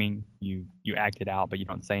miming. You act it out, but you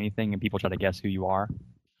don't say anything, and people try to guess who you are.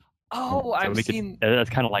 Oh, so I've seen. That's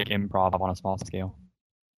kind of like improv on a small scale.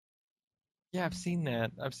 Yeah, I've seen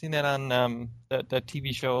that. I've seen that on that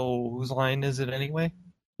TV show. Whose Line Is It Anyway?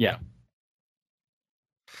 Yeah.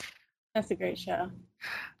 That's a great show.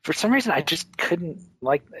 For some reason, I just couldn't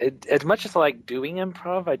like it as much as I like doing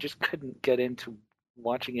improv. I just couldn't get into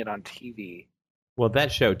watching it on TV. Well,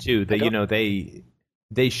 that show too. They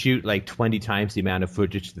they shoot like 20 times the amount of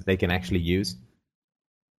footage that they can actually use.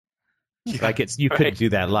 Like you couldn't do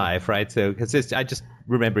that live, right? So because I just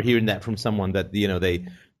remember hearing that from someone that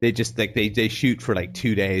they just like they shoot for like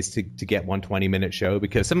 2 days to get one 20-minute show,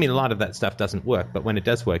 because I mean a lot of that stuff doesn't work, but when it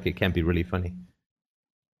does work, it can be really funny.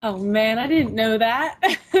 Oh man, I didn't know that.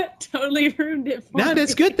 Totally ruined it for me. No,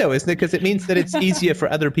 that's good though, isn't it? Because it means that it's easier for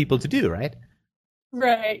other people to do, right?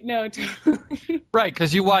 Right, no, totally. Right,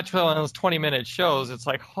 because you watch one of those 20-minute shows, it's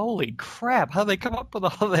like, holy crap, how they come up with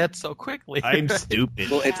all that so quickly? I'm stupid.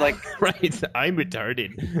 Well, it's like Right, I'm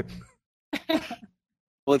retarded.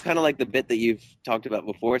 well, it's kind of like the bit that you've talked about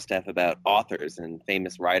before, Steph, about authors and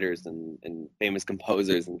famous writers and famous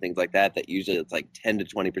composers and things like that. That usually it's like 10 to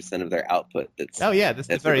 20% of their output. That's Oh yeah, that's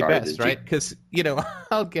the very regarded best, as right? Because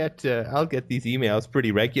I'll get these emails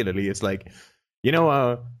pretty regularly. It's like,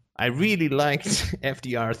 I really liked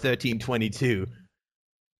FDR 1322,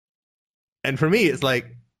 and for me, it's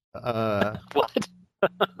like, What?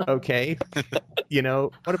 okay,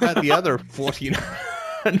 what about the other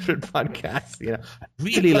 1,400 podcasts? I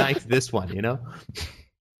really liked this one.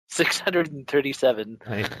 637.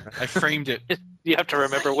 I I framed it. You have to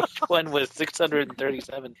remember which one was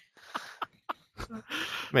 637.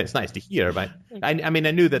 mean, it's nice to hear, but I mean,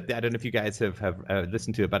 I knew that. I don't know if you guys have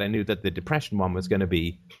listened to it, but I knew that the depression one was going to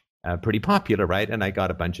be pretty popular, right? And I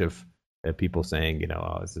got a bunch of people saying,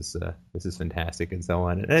 this is fantastic and so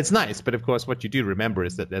on. And it's nice, but of course, what you do remember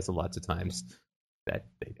is that there's lots of times that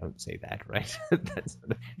they don't say that, right? That's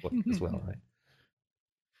sort of important as well, right?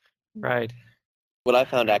 Right. What I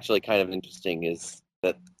found actually kind of interesting is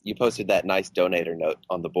that you posted that nice donator note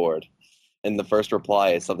on the board, and the first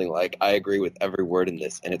reply is something like, "I agree with every word in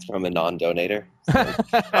this," and it's from a non-donator. So,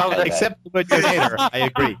 Except the word donator,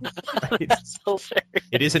 I agree. Right? So fair.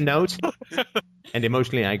 It is a note, and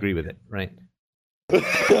emotionally, I agree with it, right?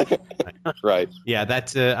 right. Yeah,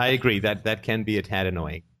 that I agree. That can be a tad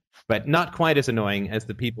annoying, but not quite as annoying as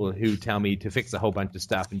the people who tell me to fix a whole bunch of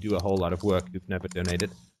stuff and do a whole lot of work who've never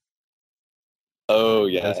donated. Oh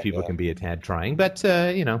yeah. Those people can be a tad trying, but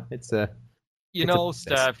it's a.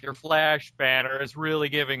 Steph, your Flash banner is really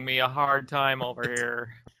giving me a hard time over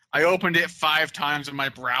here. I opened it 5 times in my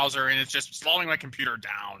browser, and it's just slowing my computer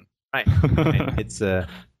down. Right. It's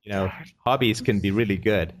hobbies can be really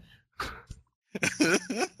good. You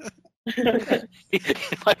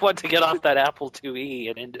might want to get off that Apple IIe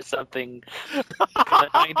and into something kind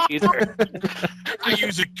of 90s. I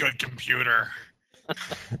use a good computer.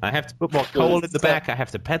 I have to put more coal in the back. I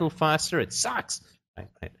have to pedal faster. It sucks. Right.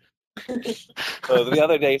 So the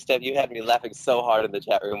other day, Steph, you had me laughing so hard in the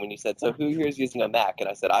chat room when you said, "So who here is using a Mac?" And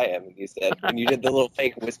I said, "I am." And you said, and you did the little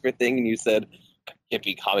fake whisper thing, and you said,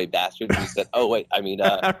 "Hippie commie bastards." And you said, "Oh wait, I mean,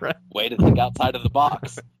 Right. way to think outside of the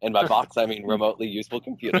box." And by box, I mean remotely useful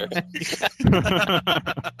computer.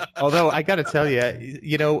 Although I got to tell you,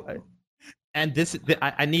 and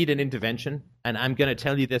I need an intervention, and I'm going to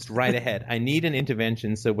tell you this right ahead. I need an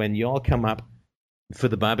intervention so when y'all come up for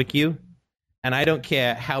the barbecue, and I don't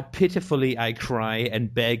care how pitifully I cry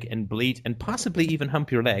and beg and bleat and possibly even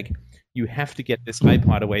hump your leg, you have to get this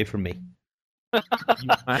iPod away from me. You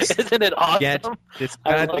must Isn't it awesome? get this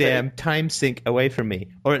I love goddamn time sync away from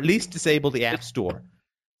me, or at least disable the App Store.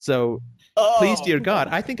 So Oh. please, dear God,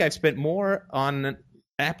 I think I've spent more on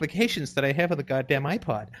applications than I have on the goddamn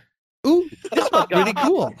iPod. Ooh, this one's really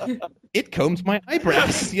cool. It combs my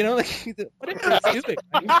eyebrows. Whatever it's doing.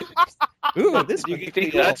 Ooh, this You one. can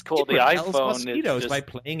think that's cool. It The repels iPhone is mosquitoes just- by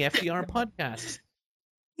playing FDR podcasts.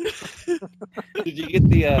 Did you get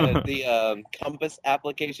the Compass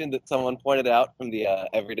application that someone pointed out from the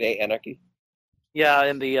Everyday Anarchy? Yeah,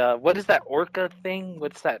 and the what is that Orca thing?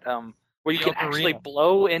 What's that? Where you The can actually ocarina.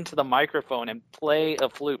 blow into the microphone and play a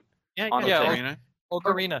flute. On yeah, the thing. Arena?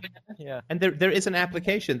 Ocarina. Yeah. And there is an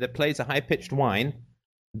application that plays a high-pitched whine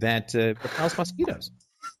that repels mosquitoes.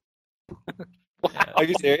 Are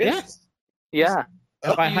you serious? Yes. Yeah.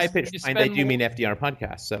 And by You- high-pitched you whine, they spend do more- mean FDR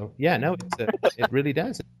podcast. So, yeah, no, it really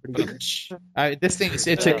does. It's pretty good. This thing,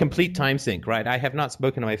 it's a complete time sink, right? I have not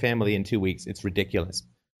spoken to my family in 2 weeks. It's ridiculous.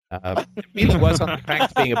 It really was on the track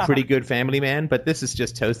to being a pretty good family man, but this has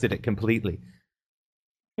just toasted it completely.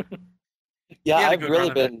 Yeah, He had a I've good really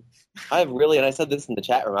run of it. been, and I said this in the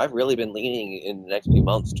chat room, I've really been leaning in the next few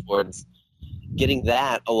months towards getting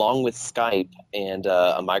that along with Skype and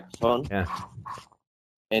a microphone. Yeah.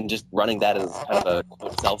 And just running that as kind of a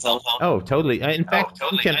quote, cell phone. Oh, totally. In fact,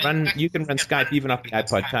 you can run Skype even off the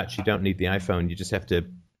iPod Touch. You don't need the iPhone. You just have to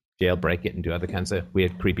jailbreak it and do other kinds of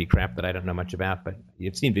weird, creepy crap that I don't know much about. But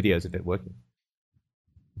you've seen videos of it working.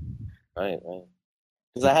 Right.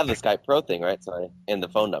 Because I have the Skype Pro thing, right? So and the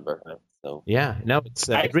phone number. Right? So Yeah, no, it's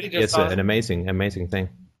I it really just is saw- an amazing thing.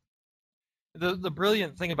 The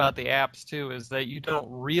brilliant thing about the apps too is that you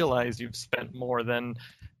don't realize you've spent more than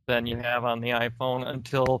you have on the iPhone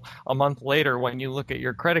until a month later when you look at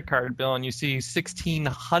your credit card bill and you see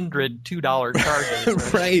 $1,600 $2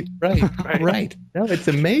 charges. right. No, it's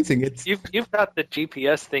amazing. It's You've got the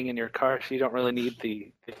GPS thing in your car, so you don't really need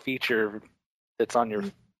the feature that's on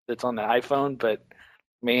the iPhone. But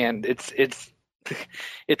man, it's it's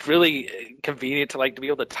really convenient to be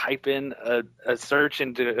able to type in a search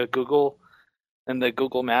into Google and the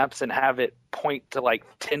Google Maps and have it point to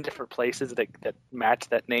 10 different places that match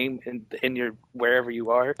that name in your wherever you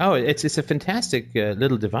are. Oh, it's a fantastic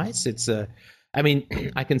little device. It's I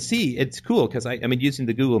mean, I can see it's cool because I mean, using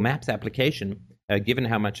the Google Maps application, given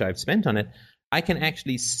how much I've spent on it, I can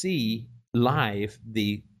actually see live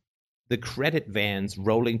the credit vans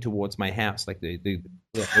rolling towards my house,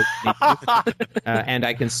 and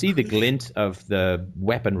I can see the glint of the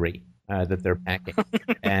weaponry that they're packing,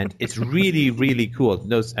 and it's really cool.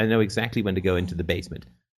 I know exactly when to go into the basement.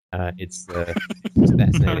 It's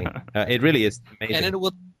fascinating. It really is amazing. And it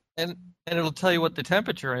will and it'll tell you what the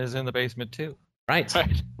temperature is in the basement too. Right.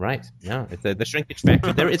 No, it's the shrinkage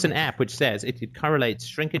factor. There is an app which says it correlates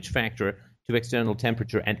shrinkage factor to external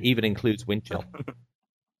temperature and even includes wind chill.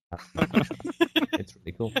 It's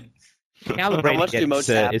really cool.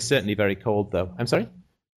 Calibrating is certainly very cold, though. I'm sorry?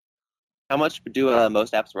 how much do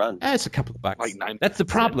most apps run? It's a couple of bucks. Like 9 That's the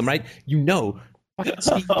problem, right?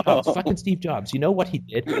 Fucking Steve Jobs. You know what he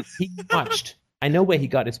did? He watched. I know where he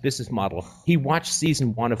got his business model. He watched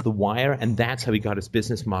season 1 of The Wire, and that's how he got his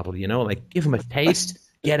business model. Give him a taste,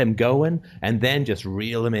 get him going, and then just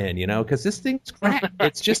reel him in. Because this thing's crap.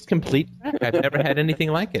 It's just complete crap. I've never had anything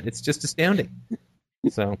like it. It's just astounding.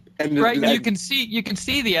 So right, you can see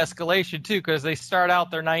the escalation too, because they start out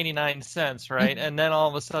they're 99 cents, right, and then all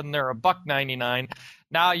of a sudden they're $1.99.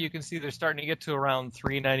 Now you can see they're starting to get to around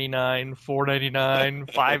 $3.99,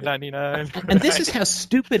 $4.99, $5.99. And this is how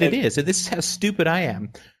stupid it is, and this is how stupid I am.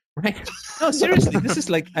 Right? No, seriously, this is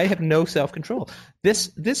I have no self-control.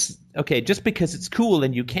 This okay, just because it's cool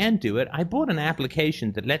and you can do it, I bought an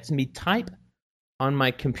application that lets me type on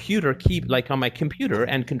my computer, on my computer,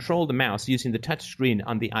 and control the mouse using the touch screen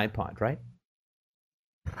on the iPod, right?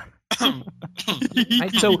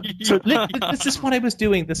 Right? So this is what I was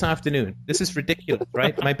doing this afternoon. This is ridiculous,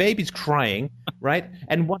 right? My baby's crying, right?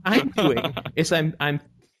 And what I'm doing is I'm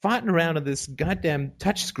farting around on this goddamn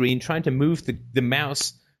touch screen trying to move the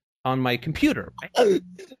mouse on my computer, right?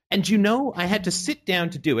 And I had to sit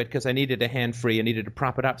down to do it because I needed a hand-free. I needed to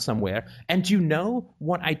prop it up somewhere. And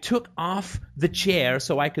what I took off the chair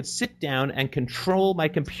so I could sit down and control my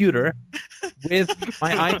computer with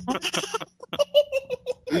my iPod?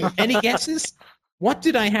 Any guesses? What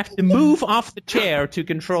did I have to move off the chair to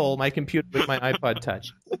control my computer with my iPod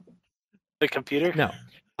Touch? The computer? No.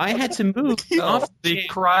 I had to move off the chair.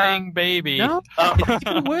 crying baby. No, it's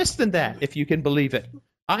even worse than that, if you can believe it.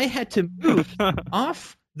 I had to move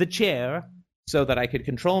off the chair so that I could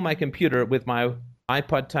control my computer with my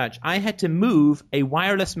iPod Touch. I had to move a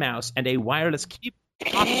wireless mouse and a wireless keyboard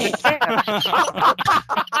off the chair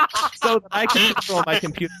so that I could control my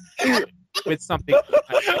computer with something.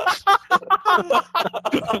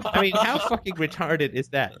 I mean, how fucking retarded is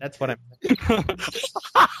that? That's what I'm saying.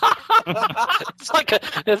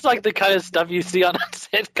 It's like the kind of stuff you see on a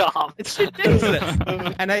sitcom. It's ridiculous.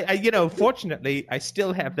 And I fortunately, I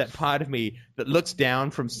still have that part of me that looks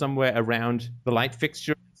down from somewhere around the light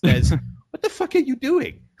fixture and says, "What the fuck are you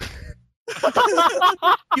doing?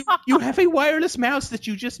 you have a wireless mouse that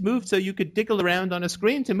you just moved so you could diggle around on a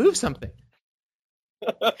screen to move something."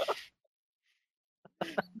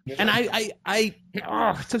 And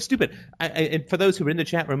it's so stupid. And for those who were in the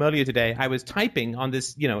chat room earlier today, I was typing on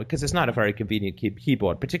this, because it's not a very convenient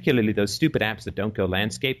keyboard, particularly those stupid apps that don't go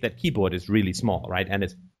landscape. That keyboard is really small, right? And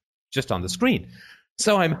it's just on the screen.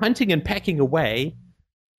 So I'm hunting and pecking away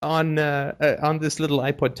on this little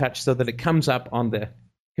iPod Touch so that it comes up on the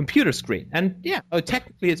computer screen. And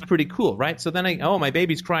technically it's pretty cool, right? So then my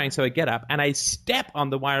baby's crying, so I get up and I step on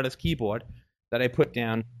the wireless keyboard that I put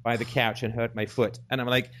down by the couch and hurt my foot. And I'm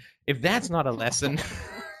like, if that's not a lesson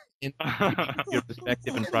in your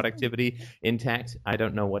perspective and productivity intact, I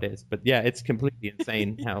don't know what is. But yeah, it's completely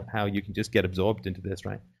insane how you can just get absorbed into this,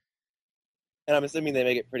 right? And I'm assuming they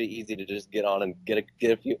make it pretty easy to just get on and get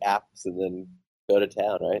a few apps and then go to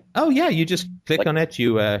town, right? Oh yeah, you just click on it,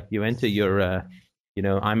 you enter your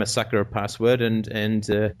I'm a sucker password and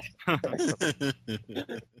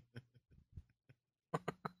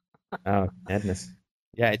oh, madness.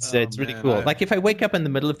 Yeah, it's really cool. Man. Like if I wake up in the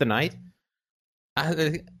middle of the night,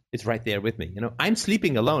 It's right there with me. I'm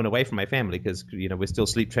sleeping alone away from my family because we're still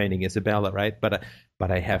sleep training Isabella, right? But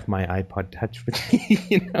I have my iPod Touch with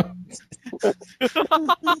me,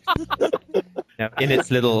 in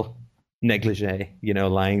its little negligee,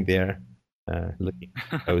 lying there, looking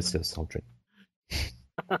so sultry.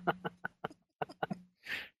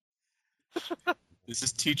 This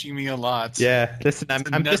is teaching me a lot. Yeah, listen,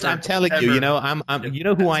 I'm telling you, I'm you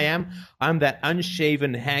know who I am? I'm that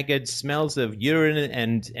unshaven, haggard, smells of urine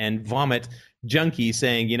and vomit junkie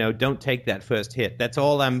saying, don't take that first hit. That's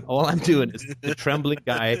all I'm doing is the trembling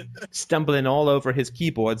guy stumbling all over his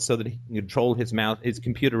keyboard so that he can control his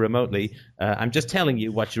computer remotely. I'm just telling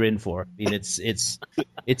you what you're in for. I mean, it's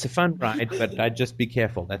a fun ride, but I'd just be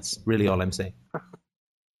careful. That's really all I'm saying.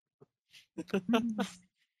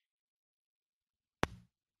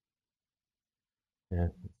 Yeah.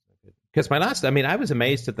 Because I was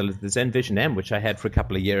amazed at the Zen Vision M, which I had for a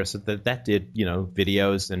couple of years. That did,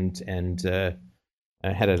 videos and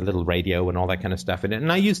I had a little radio and all that kind of stuff in it. And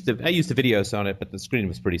I used the videos on it, but the screen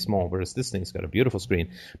was pretty small, whereas this thing's got a beautiful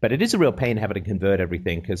screen. But it is a real pain having to convert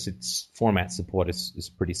everything because its format support is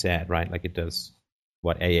pretty sad, right? Like it does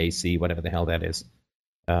AAC, whatever the hell that is,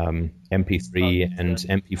 MP3 and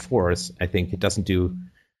MP4s. I think it doesn't do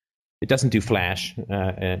Flash.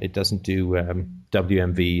 It doesn't do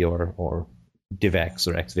WMV or DivX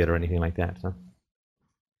or XVID or anything like that. So.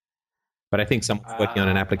 But I think someone's working on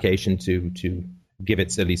an application to give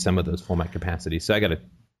it at least some of those format capacities. So I got to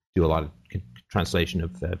do a lot of translation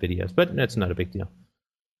of videos, but that's not a big deal.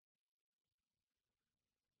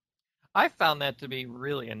 I found that to be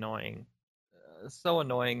really annoying. So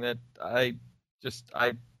annoying that I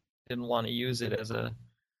didn't want to use it as a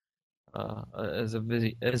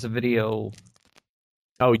video.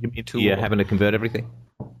 Oh, you mean tool. Having to convert everything?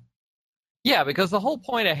 Yeah, because the whole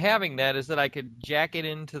point of having that is that I could jack it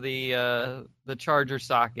into the charger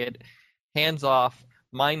socket, hands off,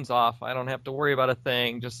 mine's off. I don't have to worry about a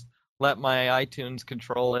thing. Just let my iTunes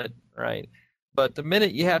control it, right? But the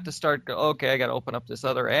minute you have to start, okay, I got to open up this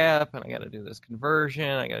other app, and I got to do this conversion.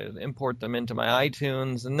 I got to import them into my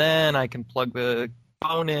iTunes, and then I can plug the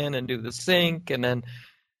phone in and do the sync, and then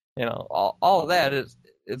all of that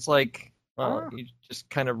it's like you just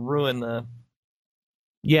kind of ruin the.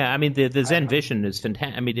 Yeah, I mean the Zen Vision is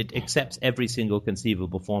fantastic. I mean it accepts every single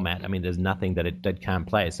conceivable format. I mean there's nothing that it can't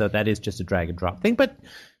play. So that is just a drag and drop thing. But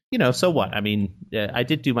so what? I mean I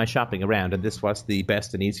did do my shopping around, and this was the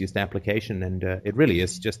best and easiest application, and it really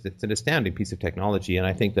is it's an astounding piece of technology. And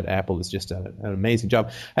I think that Apple is just an amazing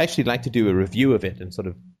job. I actually like to do a review of it and sort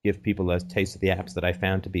of give people a taste of the apps that I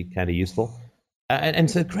found to be kind of useful.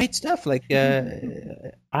 And so great stuff like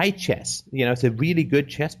iChess. It's a really good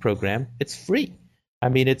chess program. It's free. I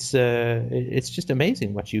mean, it's just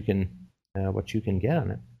amazing what you can get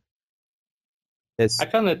on it. I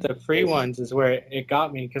found that the free ones is where it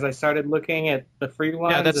got me because I started looking at the free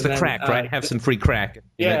ones. Yeah, that's the crack, right? Have some free crack.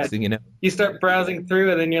 Yeah, next thing you know. You start browsing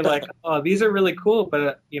through, and then you're like, oh, these are really cool,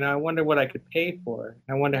 but I wonder what I could pay for.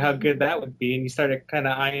 I wonder how good that would be. And you started kind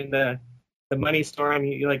of eyeing the money store,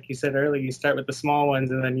 and like you said earlier, you start with the small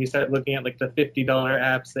ones, and then you start looking at like the $50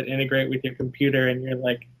 apps that integrate with your computer, and you're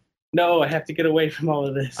like, no, I have to get away from all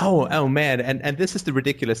of this. Oh man, and this is the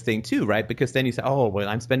ridiculous thing too, right? Because then you say, oh well,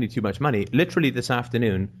 I'm spending too much money. Literally this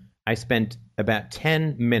afternoon, I spent about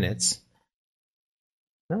 10 minutes.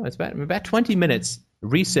 No, it's about 20 minutes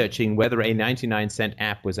researching whether a 99-cent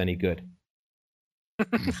app was any good.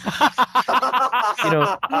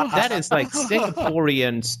 That is like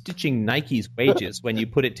Singaporean stitching Nike's wages when you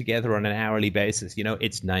put it together on an hourly basis.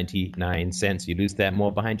 It's 99 cents. You lose that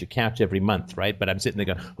more behind your couch every month, right? But I'm sitting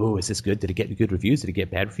there going, oh, is this good? Did it get good reviews? Did it get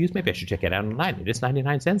bad reviews? Maybe I should check it out online. It is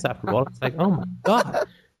 99 cents after all. It's like, oh my God.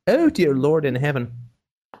 Oh dear Lord in heaven.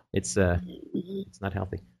 It's not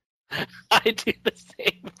healthy. I do the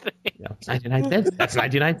same thing. It's 99 cents. That's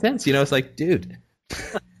 99 cents. It's like, dude.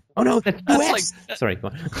 Oh no, that's US. Sorry, go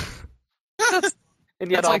on.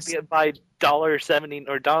 And yet I'll buy $1.70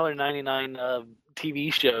 or $1.99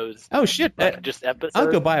 TV shows. Oh shit! Just episodes.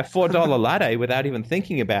 I'll go buy a $4 latte without even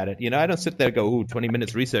thinking about it. I don't sit there and go, "Ooh, 20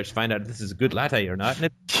 minutes research to find out if this is a good latte or not."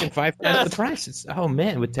 And it's 5 times the price. It's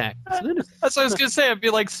man with tax. That's what I was gonna say. It'd be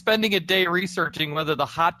like spending a day researching whether the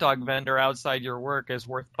hot dog vendor outside your work is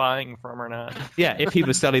worth buying from or not. Yeah, if he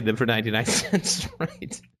was selling them for 99 cents,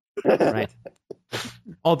 right? Right.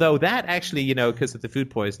 Although that actually, because of the food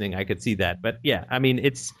poisoning, I could see that. But yeah, I mean,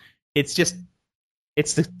 it's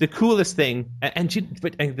the coolest thing.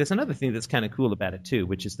 But there's another thing that's kind of cool about it too,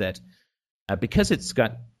 which is that because it's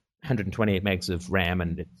got 128 megs of RAM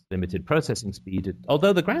and its limited processing speed,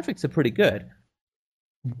 although the graphics are pretty good,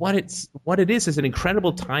 what it is an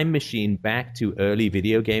incredible time machine back to early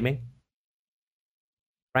video gaming.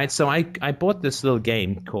 Right? So I bought this little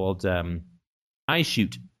game called I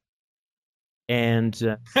Shoot. And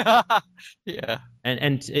yeah.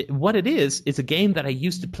 What it is a game that I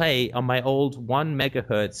used to play on my old 1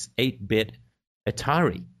 megahertz 8-bit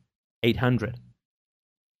Atari 800.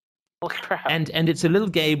 Oh crap! And it's a little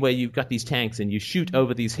game where you've got these tanks and you shoot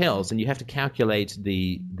over these hills and you have to calculate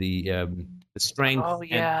the strength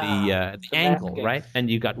and the angle, right? And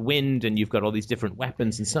you've got wind and you've got all these different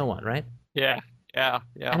weapons and so on, right? Yeah.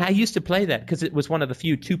 And I used to play that because it was one of the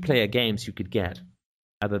few 2-player games you could get,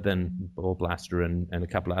 other than Ball Blaster and a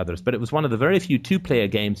couple of others. But it was one of the very few 2-player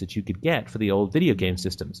games that you could get for the old video game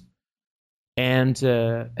systems. And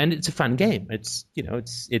it's a fun game. It's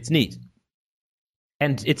neat.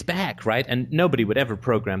 And it's back, right? And nobody would ever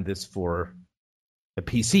program this for a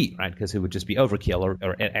PC, right? Because it would just be overkill or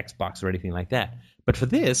Xbox or anything like that. But for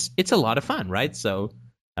this, it's a lot of fun, right? So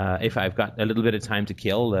if I've got a little bit of time to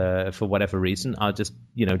kill for whatever reason, I'll just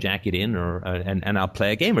jack it in and I'll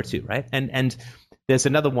play a game or two, right? And there's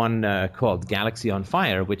another one called Galaxy on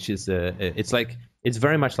Fire, which is it's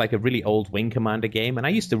very much like a really old Wing Commander game. And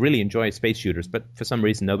I used to really enjoy space shooters, but for some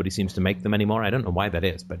reason nobody seems to make them anymore. I don't know why that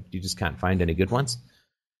is, but you just can't find any good ones.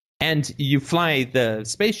 And you fly the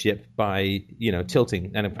spaceship by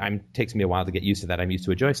tilting, and it takes me a while to get used to that. I'm used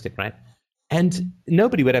to a joystick, right? And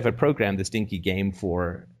nobody would ever program this dinky game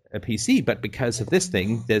for a PC, but because of this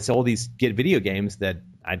thing, there's all these video games that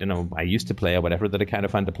I don't know I used to play or whatever that are kind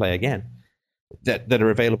of fun to play again, that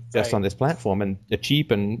are available just on this platform and are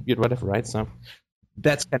cheap and whatever, right? So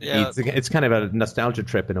that's kind of neat. It's kind of a nostalgia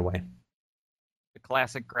trip in a way. The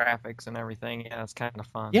classic graphics and everything, it's kind of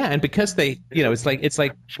fun. Yeah, and because they, it's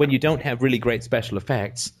like when you don't have really great special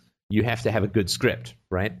effects, you have to have a good script,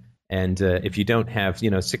 right? And if you don't have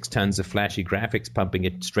 6 tons of flashy graphics pumping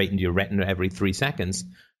it straight into your retina every 3 seconds,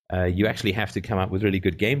 you actually have to come up with really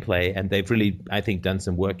good gameplay. And they've really, I think, done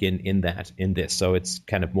some work in this. So it's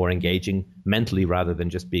kind of more engaging mentally rather than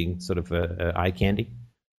just being sort of eye candy.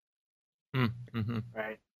 Mm-hmm.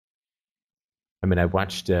 Right. I mean, I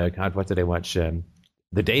watched, what did I watch?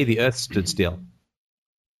 The Day the Earth Stood Still.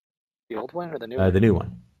 The old one or the new one? The new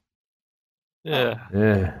one.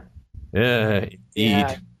 Yeah. Indeed.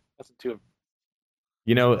 Yeah, wasn't too.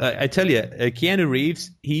 I tell you, Keanu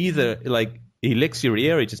Reeves, he either, he licks your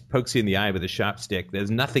ear or he just pokes you in the eye with a sharp stick.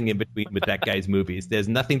 There's nothing in between with that guy's movies. There's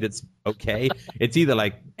nothing that's okay. It's either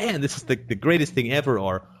like, man, this is the greatest thing ever,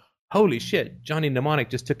 or, holy shit, Johnny Mnemonic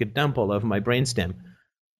just took a dump all over my brainstem.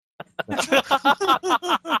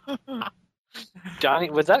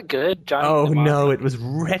 Johnny, was that good? Johnny Mnemonic? No, it was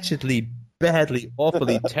wretchedly, badly,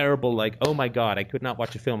 awfully terrible. Like, oh my god, I could not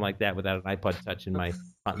watch a film like that without an iPod Touch in my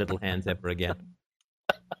hot little hands ever again.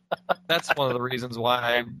 That's one of the reasons why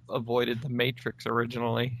I avoided The Matrix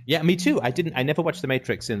originally. Yeah, me too. I never watched The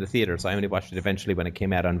Matrix in the theater, so I only watched it eventually when it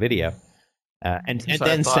came out on video. And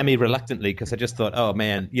then semi-reluctantly, because I just thought, oh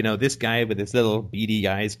man, this guy with his little beady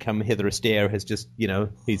eyes come hither a stare has just,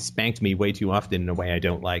 he's spanked me way too often in a way I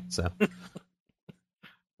don't like, so.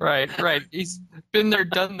 Right. He's been there,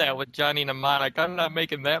 done that with Johnny Mnemonic. I'm not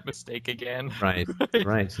making that mistake again. Right.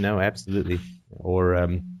 No, absolutely.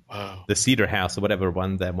 Or The Cedar House or whatever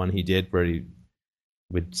that one he did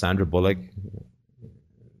with Sandra Bullock.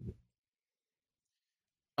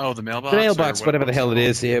 Oh, the mailbox? The mailbox, whatever the hell it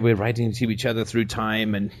is. Yeah, we're writing to each other through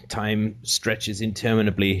time, and time stretches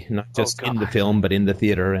interminably, not just in the film, but in the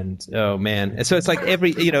theater. And oh man, so it's like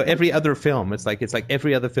every other film. It's like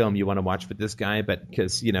every other film you want to watch with this guy, but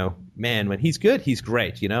because man, when he's good, he's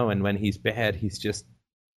great, and when he's bad, he's just,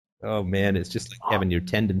 oh man, it's just like having your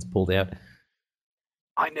tendons pulled out.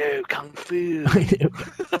 I know kung fu.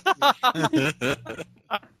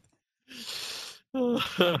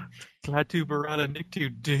 Klaatu Barada Niktu,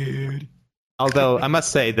 dude. Although I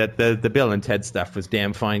must say that the Bill and Ted stuff was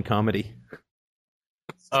damn fine comedy.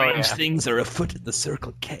 Strange things are afoot at the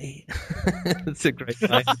Circle K. That's a great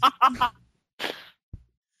line.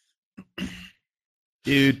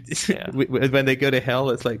 Dude, when they go to hell,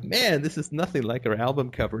 it's like, man, this is nothing like our album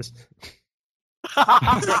covers.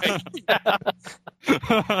 Right.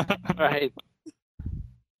 Right.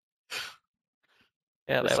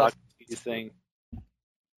 Yeah, the that Socrates thing.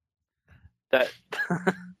 That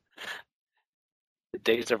the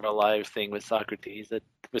Days of Our Lives thing with Socrates, that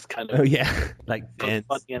was kind of like funny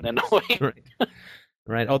and annoying.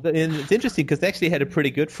 Right. And it's interesting because they actually had a pretty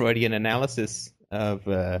good Freudian analysis of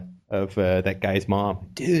that guy's mom.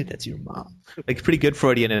 Dude, that's your mom. Like pretty good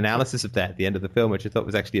Freudian analysis of that at the end of the film, which I thought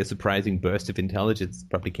was actually a surprising burst of intelligence.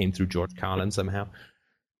 Probably came through George Carlin somehow.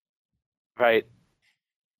 Right.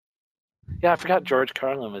 Yeah, I forgot George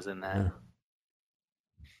Carlin was in that. Yeah.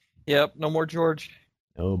 Yep, no more George.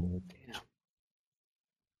 No more.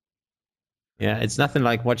 Yeah, it's nothing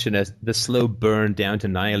like watching the slow burn down to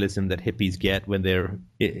nihilism that hippies get when their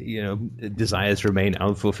desires remain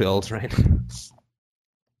unfulfilled, right?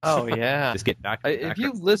 Oh yeah. Just get darker. If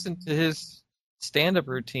you listen to his stand-up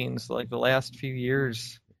routines, like the last few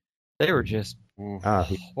years, they were just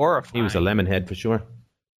horrifying. He was a lemonhead for sure.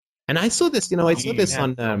 And I saw this, I saw this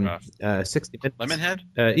on 60 Minutes.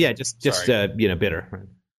 Lemonhead? Yeah, just bitter. Right?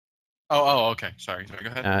 Oh, okay. Sorry, go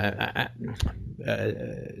ahead.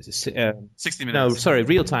 60 Minutes. No, sorry,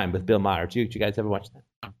 Real Time with Bill Maher. Did you guys ever watch that?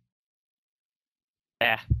 Oh.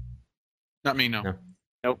 Yeah. Not me, no.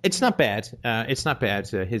 Nope. It's not bad. It's not bad.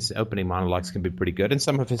 His opening monologues can be pretty good, and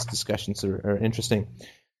some of his discussions are interesting.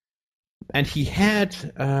 And he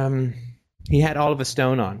had Oliver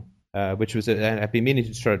Stone on, which was I've been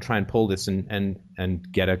meaning to try and pull this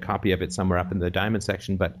and get a copy of it somewhere up in the Diamond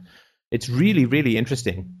section, but it's really, really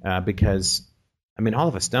interesting because, I mean,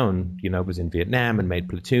 Oliver Stone, was in Vietnam and made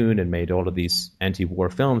Platoon and made all of these anti-war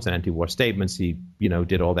films and anti-war statements. He,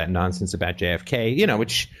 did all that nonsense about JFK,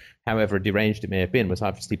 which, however deranged it may have been, was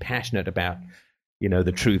obviously passionate about,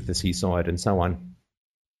 the truth as he saw it and so on.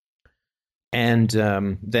 And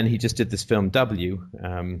then he just did this film W,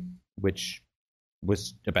 which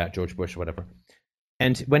was about George Bush or whatever.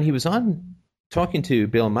 And when he was on talking to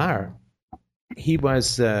Bill Maher, he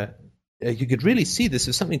was... you could really see this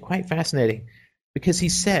as something quite fascinating because he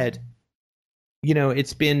said,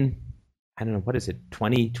 it's been, I don't know, what is it,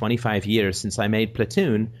 20, 25 years since I made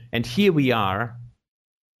Platoon, and here we are,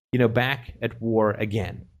 back at war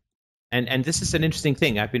again. And this is an interesting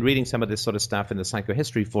thing. I've been reading some of this sort of stuff in the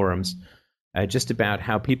psychohistory forums just about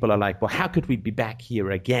how people are like, well, how could we be back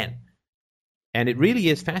here again? And it really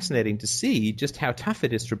is fascinating to see just how tough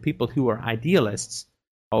it is for people who are idealists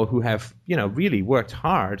or who have, really worked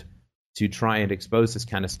hard to try and expose this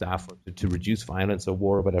kind of stuff or to reduce violence or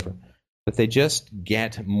war or whatever. But they just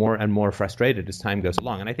get more and more frustrated as time goes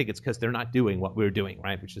along. And I think it's because they're not doing what we're doing,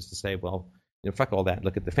 right? Which is to say, well, fuck all that.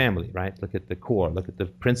 Look at the family, right? Look at the core. Look at the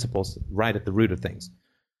principles right at the root of things.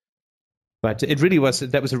 But it really was,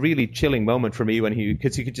 that was a really chilling moment for me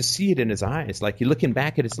because you could just see it in his eyes. Like you're looking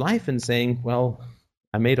back at his life and saying, well,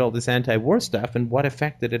 I made all this anti-war stuff, and what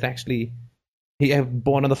effect did it actually...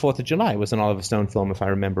 Born on the 4th of July was an Oliver Stone film, if I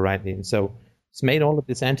remember rightly. And so it's made all of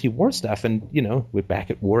this anti-war stuff, and, we're back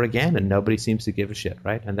at war again, and nobody seems to give a shit,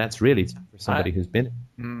 right? And that's really tough for somebody who's been...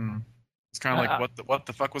 It's kind of like, what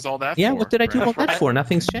the fuck was all that for? Yeah, what did I do all that for?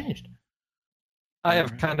 Nothing's changed. I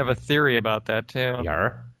have kind of a theory about that, too.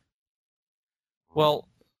 Yar. Well,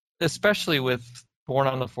 especially with Born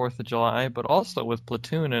on the 4th of July, but also with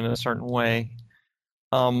Platoon in a certain way.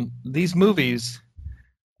 These movies...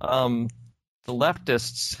 the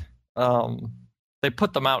leftists, they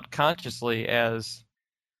put them out consciously as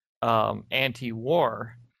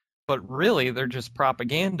anti-war, but really they're just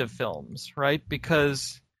propaganda films, right?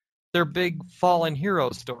 Because they're big fallen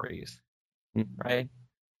hero stories, right?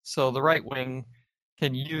 So the right wing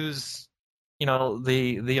can use,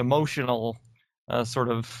 the emotional sort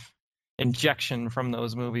of injection from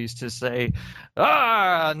those movies to say,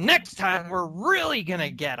 next time we're really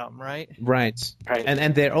gonna get them, right? Right.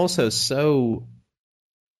 And they're also so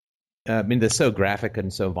they're so graphic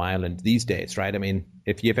and so violent these days, right? I mean,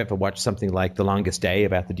 if you've ever watched something like The Longest Day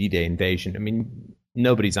about the D-Day invasion, I mean,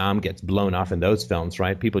 nobody's arm gets blown off in those films,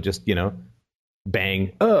 right? People just,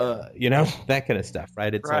 bang, that kind of stuff,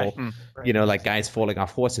 right? It's all, like guys falling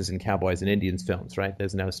off horses in cowboys and Indians films, right?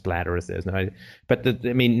 There's no splatters, there's no... But,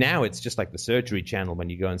 now it's just like the Surgery Channel when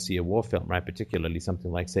you go and see a war film, right? Particularly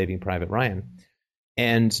something like Saving Private Ryan.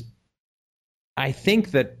 And I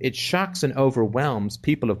think that it shocks and overwhelms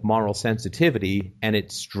people of moral sensitivity, and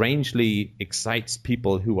it strangely excites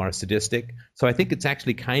people who are sadistic. So I think it's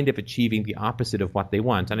actually kind of achieving the opposite of what they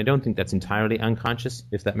want. And I don't think that's entirely unconscious,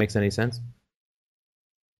 if that makes any sense.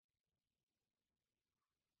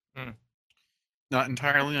 Not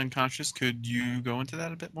entirely unconscious. Could you go into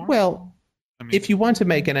that a bit more? Well, if you want to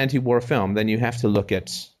make an anti-war film, then you have to look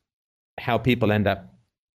at how people end up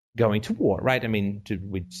going to war, right? I mean,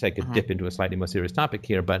 we take a dip into a slightly more serious topic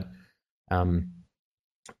here, but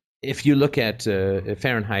if you look at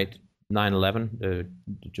Fahrenheit 9/11,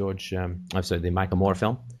 the Michael Moore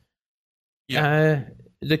film,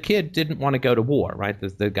 the kid didn't want to go to war, right?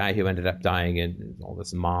 The guy who ended up dying, and all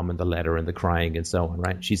this mom and the letter and the crying and so on,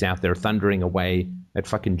 right? She's out there thundering away at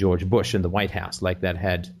fucking George Bush in the White House like that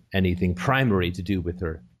had anything primary to do with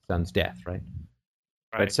her son's death, right?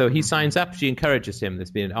 But so he signs up. She encourages him.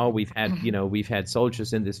 There's been, we've had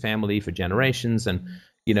soldiers in this family for generations, and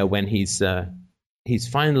when he's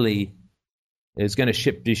finally is going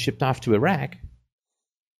to be shipped off to Iraq.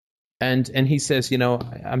 And he says,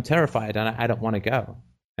 I'm terrified and I don't want to go.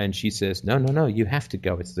 And she says, no, you have to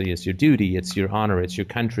go. It's your duty. It's your honor. It's your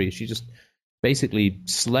country. She just basically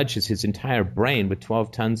sludges his entire brain with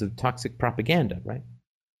 12 tons of toxic propaganda, right?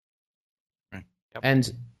 Right. Yep.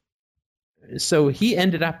 And so he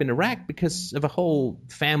ended up in Iraq because of a whole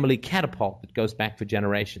family catapult that goes back for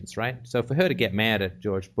generations, right? So for her to get mad at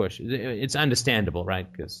George Bush, it's understandable,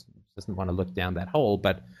 right? Because she doesn't want to look down that hole,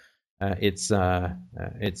 but it's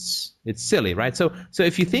silly, right? So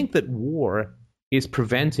if you think that war is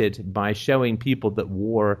prevented by showing people that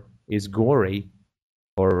war is gory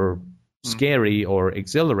or scary or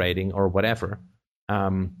exhilarating or whatever,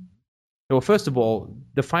 well, first of all,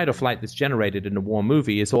 the fight or flight that's generated in a war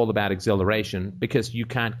movie is all about exhilaration because you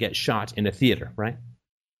can't get shot in a theater, right?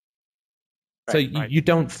 So you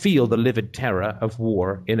don't feel the livid terror of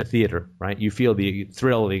war in a theater, right? You feel the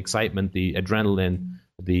thrill, the excitement, the adrenaline,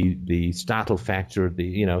 the startle factor,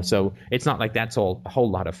 so it's not like that's all a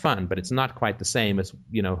whole lot of fun, but it's not quite the same as,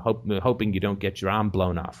 hoping you don't get your arm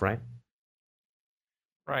blown off, right?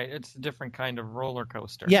 Right, it's a different kind of roller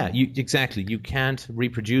coaster. Yeah, exactly. You can't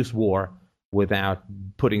reproduce war without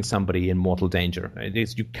putting somebody in mortal danger.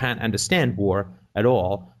 You can't understand war at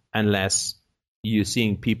all unless you're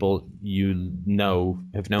seeing people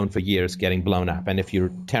have known for years getting blown up. And if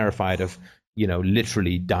you're terrified of,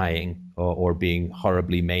 literally dying or being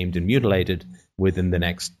horribly maimed and mutilated within the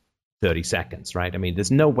next 30 seconds, right? I mean,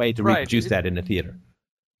 there's no way to reproduce that in a theater.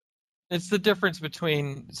 It's the difference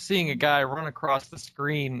between seeing a guy run across the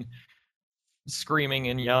screen screaming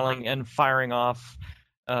and yelling and firing off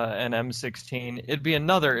an M16. It'd be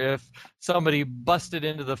another if somebody busted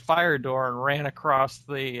into the fire door and ran across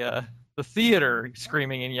the theater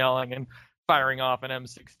screaming and yelling and firing off an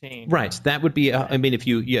M16. Right. That would be,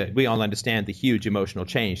 we all understand the huge emotional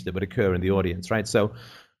change that would occur in the audience, right? So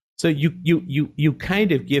you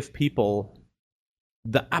kind of give people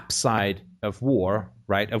the upside of war,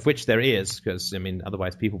 right, of which there is, because,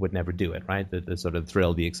 otherwise people would never do it, right? The sort of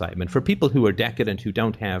thrill, the excitement. For people who are decadent, who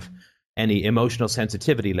don't have any emotional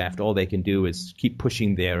sensitivity left, all they can do is keep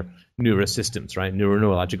pushing their neurosystems, right?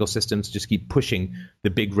 Neurological systems just keep pushing the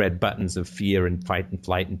big red buttons of fear and fight and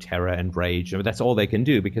flight and terror and rage. That's all they can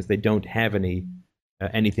do because they don't have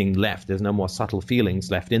anything left. There's no more subtle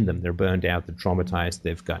feelings left in them. They're burned out, they're traumatized,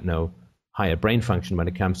 they've got no higher brain function when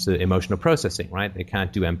it comes to emotional processing, right? They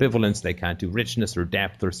can't do ambivalence, they can't do richness or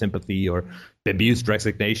depth or sympathy or bemused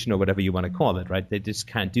resignation or whatever you want to call it, right? They just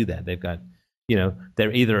can't do that. They've got,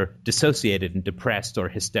 they're either dissociated and depressed or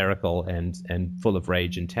hysterical and full of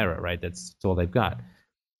rage and terror, right? That's all they've got.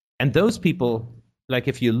 And those people, like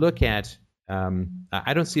if you look at,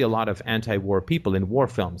 I don't see a lot of anti-war people in war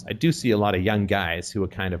films. I do see a lot of young guys who are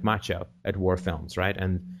kind of macho at war films, right?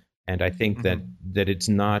 And I think that it's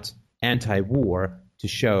not anti-war to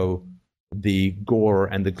show the gore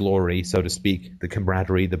and the glory, so to speak, the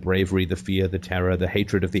camaraderie, the bravery, the fear, the terror, the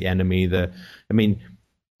hatred of the enemy.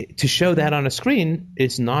 To show that on a screen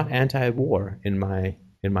is not anti-war in my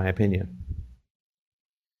opinion.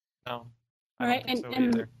 No. All right,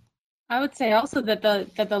 and I would say also that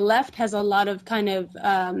the left has a lot of kind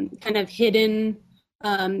of hidden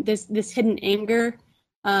this hidden anger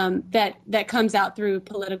that comes out through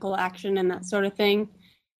political action and that sort of thing.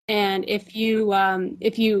 And if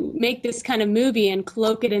you make this kind of movie and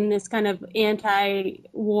cloak it in this kind of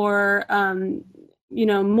anti-war,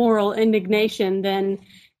 moral indignation, then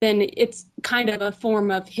it's kind of a form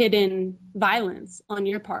of hidden violence on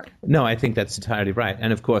your part. No, I think that's entirely right.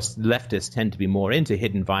 And of course, leftists tend to be more into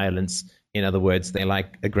hidden violence. In other words, they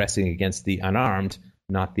like aggressing against the unarmed,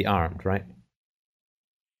 not the armed, right?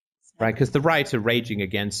 Right, because the right are raging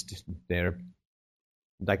against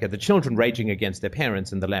the children raging against their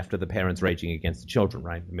parents, and the left are the parents raging against the children,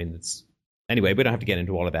 right? Anyway, we don't have to get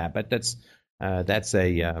into all of that, but that's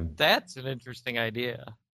an interesting idea.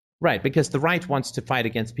 Right, because the right wants to fight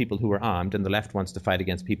against people who are armed, and the left wants to fight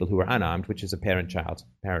against people who are unarmed, which is a parent-child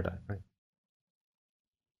paradigm, right?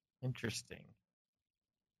 Interesting.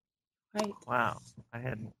 Right. Wow,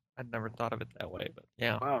 I'd never thought of it that way, but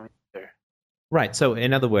yeah. Wow. Right. So,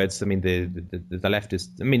 in other words, the left is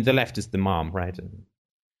the mom, right?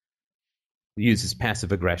 Uses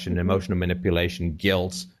passive aggression, emotional manipulation,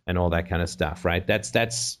 guilt, and all that kind of stuff, right? That's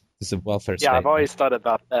a welfare state. Yeah, I've always thought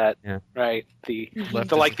about that. Yeah. Right. The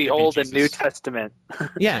Old and New Testament.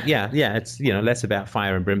 Yeah. It's less about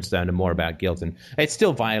fire and brimstone and more about guilt, and it's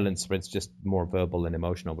still violence, but it's just more verbal and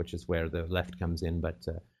emotional, which is where the left comes in. But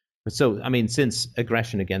so, since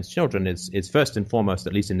aggression against children is first and foremost,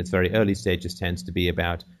 at least in its very early stages, tends to be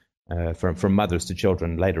about from mothers to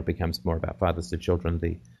children. Later becomes more about fathers to children.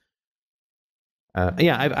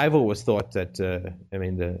 I've always thought that,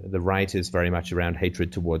 the right is very much around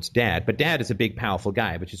hatred towards Dad. But Dad is a big, powerful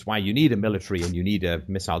guy, which is why you need a military and you need a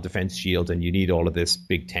missile defense shield and you need all of this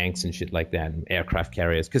big tanks and shit like that and aircraft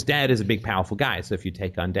carriers. Because Dad is a big, powerful guy. So if you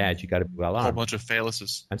take on Dad, you got to be well armed. A whole bunch of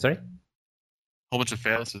phalluses. I'm sorry? Whole bunch of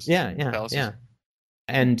phalluses. Yeah.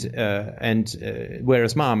 And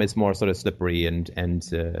whereas Mom is more sort of slippery and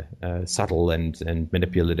subtle and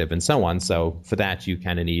manipulative and so on. So for that, you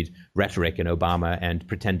kind of need rhetoric and Obama and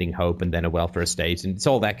pretending hope and then a welfare state. And it's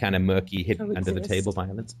all that kind of murky, hidden under the table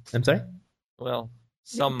violence. I'm sorry? Well,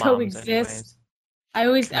 some moms coexist.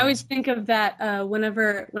 anyways. I always think of that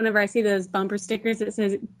whenever I see those bumper stickers that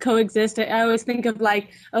says coexist. I always think of like,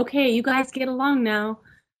 okay, you guys get along now,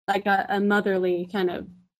 like a motherly kind of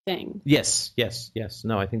thing. Yes.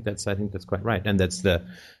 No, I think that's quite right, and that's the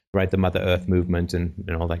Mother Earth movement and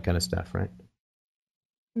all that kind of stuff, right?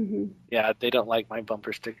 Mm-hmm. Yeah, they don't like my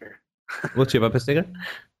bumper sticker. What's your bumper sticker?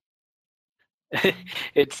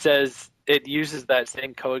 It says it uses that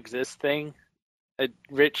same coexist thing.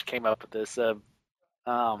 Rich came up with this.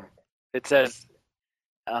 It says,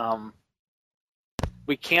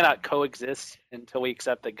 "We cannot coexist until we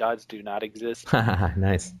accept that gods do not exist."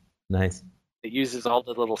 Nice. It uses all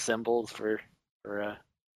the little symbols for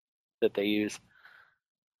that they use.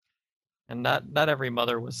 And not every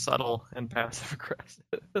mother was subtle and passive aggressive.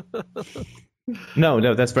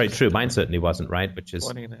 No, that's very true. Mine certainly wasn't, right? Which is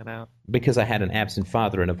Pointing that out. because I had an absent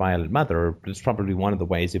father and a violent mother. It's probably one of the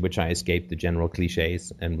ways in which I escaped the general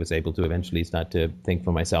cliches and was able to eventually start to think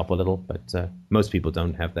for myself a little. But most people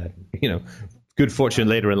don't have that, good fortune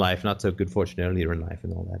later in life, not so good fortune earlier in life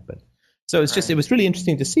and all that. But so it's it was really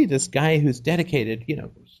interesting to see this guy who's dedicated,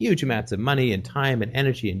 huge amounts of money and time and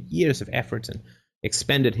energy and years of effort and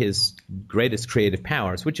expended his greatest creative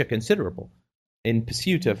powers, which are considerable, in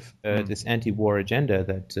pursuit of this anti-war agenda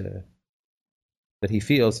that he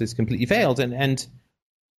feels is completely failed. And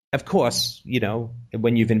of course,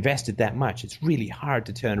 when you've invested that much, it's really hard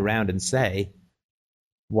to turn around and say,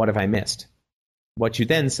 what have I missed? What you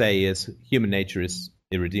then say is human nature is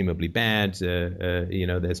irredeemably bad.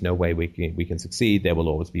 There's no way we can succeed. There will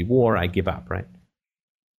always be war. I give up, right?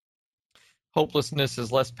 Hopelessness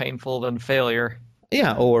is less painful than failure.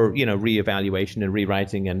 Yeah, or, reevaluation and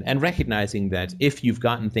rewriting and recognizing that if you've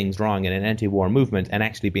gotten things wrong in an anti-war movement and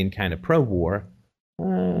actually been kind of pro-war,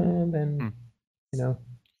 then,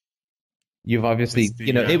 you've obviously,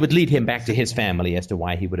 it would lead him back to his family as to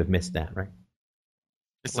why he would have missed that, right?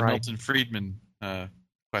 It's the Milton Friedman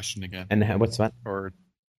question again. And what's that? Or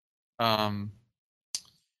the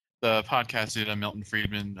podcast did on Milton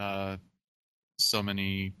Friedman so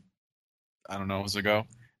many, I don't know,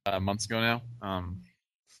 months ago now.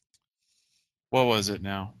 What was it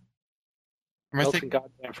now? Milton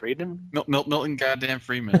Goddamn Friedman? Milton Goddamn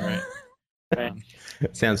Friedman, right? Right.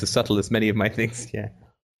 Sounds as subtle as many of my things, yeah.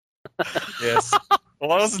 Yes.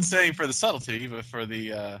 Well, I wasn't saying for the subtlety, but for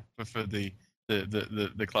the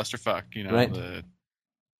clusterfuck, right.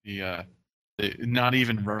 the not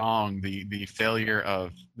even wrong, the failure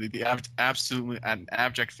of the absolutely an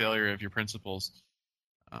abject failure of your principles,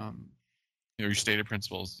 your stated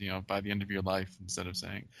principles, by the end of your life, instead of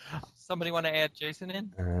saying. Somebody want to add Jason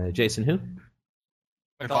in? Jason who?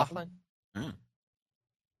 McLaughlin? Hmm.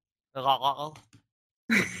 I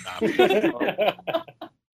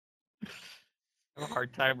have a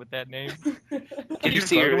hard time with that name. Can you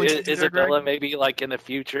see her, Isabella maybe like in the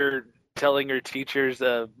future telling her teachers,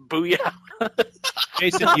 booyah?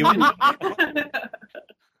 Jason, you in?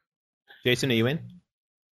 Jason, are you in?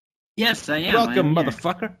 Yes, I am. Welcome,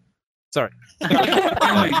 motherfucker. Sorry.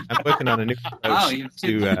 I'm working on a new approach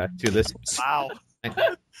to listeners. Wow.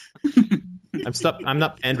 I'm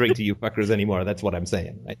not pandering to you fuckers anymore. That's what I'm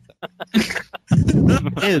saying. Right?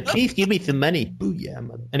 Oh, please give me some money. Booyah,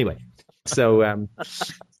 mother. Anyway, so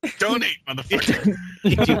donate, motherfucker.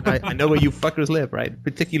 I know where you fuckers live, right?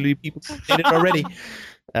 Particularly people who did it already.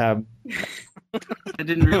 I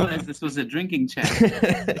didn't realize this was a drinking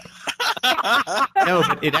chat. No,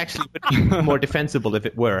 but it actually would be more defensible if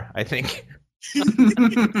it were, I think.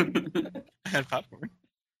 I had popcorn.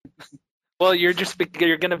 Well, you're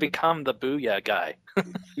going to become the booyah guy.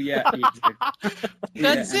 Yeah.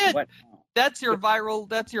 That's it. What? That's your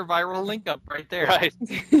viral link up right there. Right.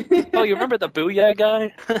 Oh, you remember the booyah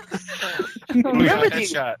guy?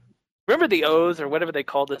 Remember the O's or whatever they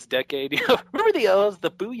call this decade? Remember the O's,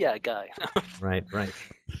 the booyah guy. Right.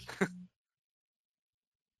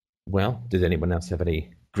 Well, did anyone else have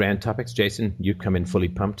any grand topics? Jason, you come in fully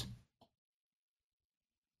pumped.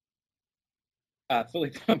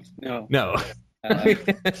 Fully pumped? No. No.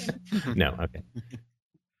 No, okay.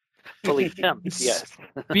 Fully pumped, yes.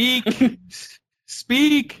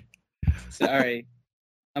 Speak. Sorry.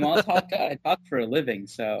 I talk for a living,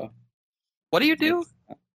 so. What do you do?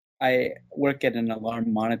 I work at an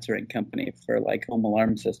alarm monitoring company for like home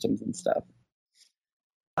alarm systems and stuff.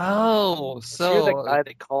 Oh, So you're the guy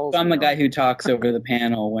that calls. So I'm the guy who talks over the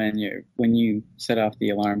panel when you set off the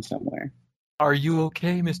alarm somewhere. Are you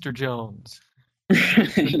okay, Mr. Jones?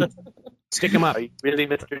 Stick him up. Are you really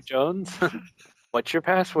Mr. Jones? What's your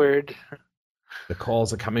password? The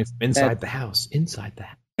calls are coming from inside the house. Inside the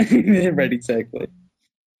house. Right, exactly.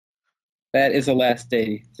 That is a last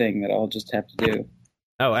day thing that I'll just have to do.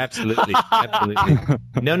 Oh, absolutely. Absolutely.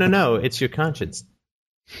 No. It's your conscience.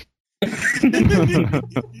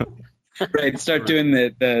 Right, start doing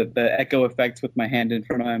the echo effects with my hand in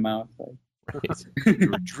front of my mouth. Right.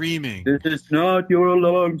 You were dreaming. This is not your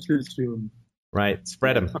alarm system. Right.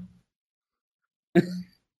 Spread them.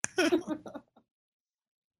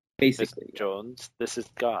 Basically. Mr. Jones, this is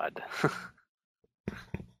God.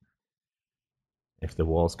 If the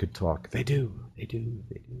walls could talk. They do. They do.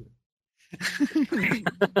 They do.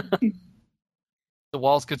 The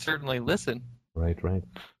walls could certainly listen. Right.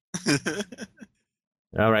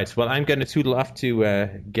 All right. Well, I'm going to toodle off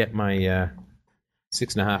to get my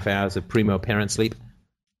 6.5 hours of primo parent sleep.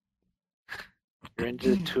 You're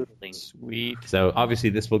into tootling. Sweet. So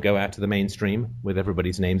obviously this will go out to the mainstream with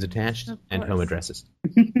everybody's names attached and home addresses.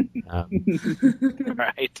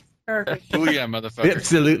 Right. Perfect. Oh yeah, motherfucker.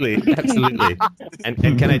 Absolutely. And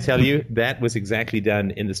can I tell you, that was exactly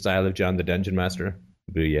done in the style of John the Dungeon Master.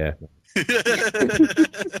 Booyah.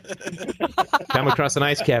 Come across an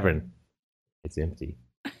ice cavern. It's empty.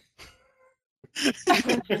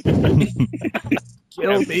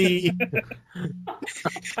 Kill me.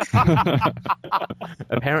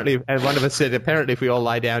 Apparently, and one of us said, apparently if we all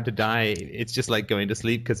lie down to die, it's just like going to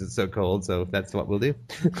sleep because it's so cold, so that's what we'll do.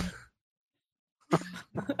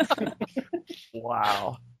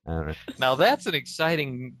 Wow. All right. Now that's an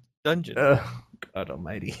exciting dungeon. Oh, God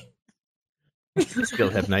almighty. I still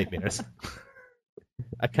have nightmares.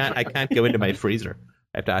 I can't go into my freezer.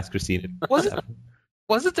 I have to ask Christina.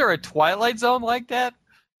 Wasn't there a Twilight Zone like that?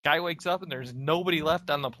 Guy wakes up and there's nobody left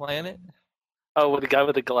on the planet? Oh, with the guy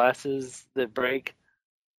with the glasses that break?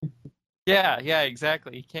 Yeah,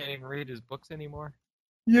 exactly. He can't even read his books anymore.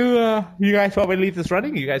 You guys want me to leave this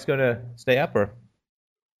running? You guys gonna stay up or?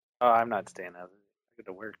 Oh, I'm not staying up. I got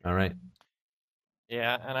to work. All right.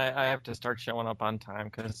 Yeah, and I have to start showing up on time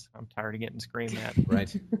because I'm tired of getting screamed at.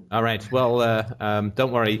 Right. All right. Well,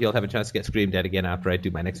 don't worry. You'll have a chance to get screamed at again after I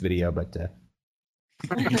do my next video. But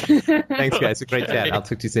thanks, guys. A great chat. I'll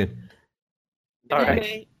talk to you soon. All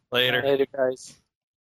right. Later. Later, guys.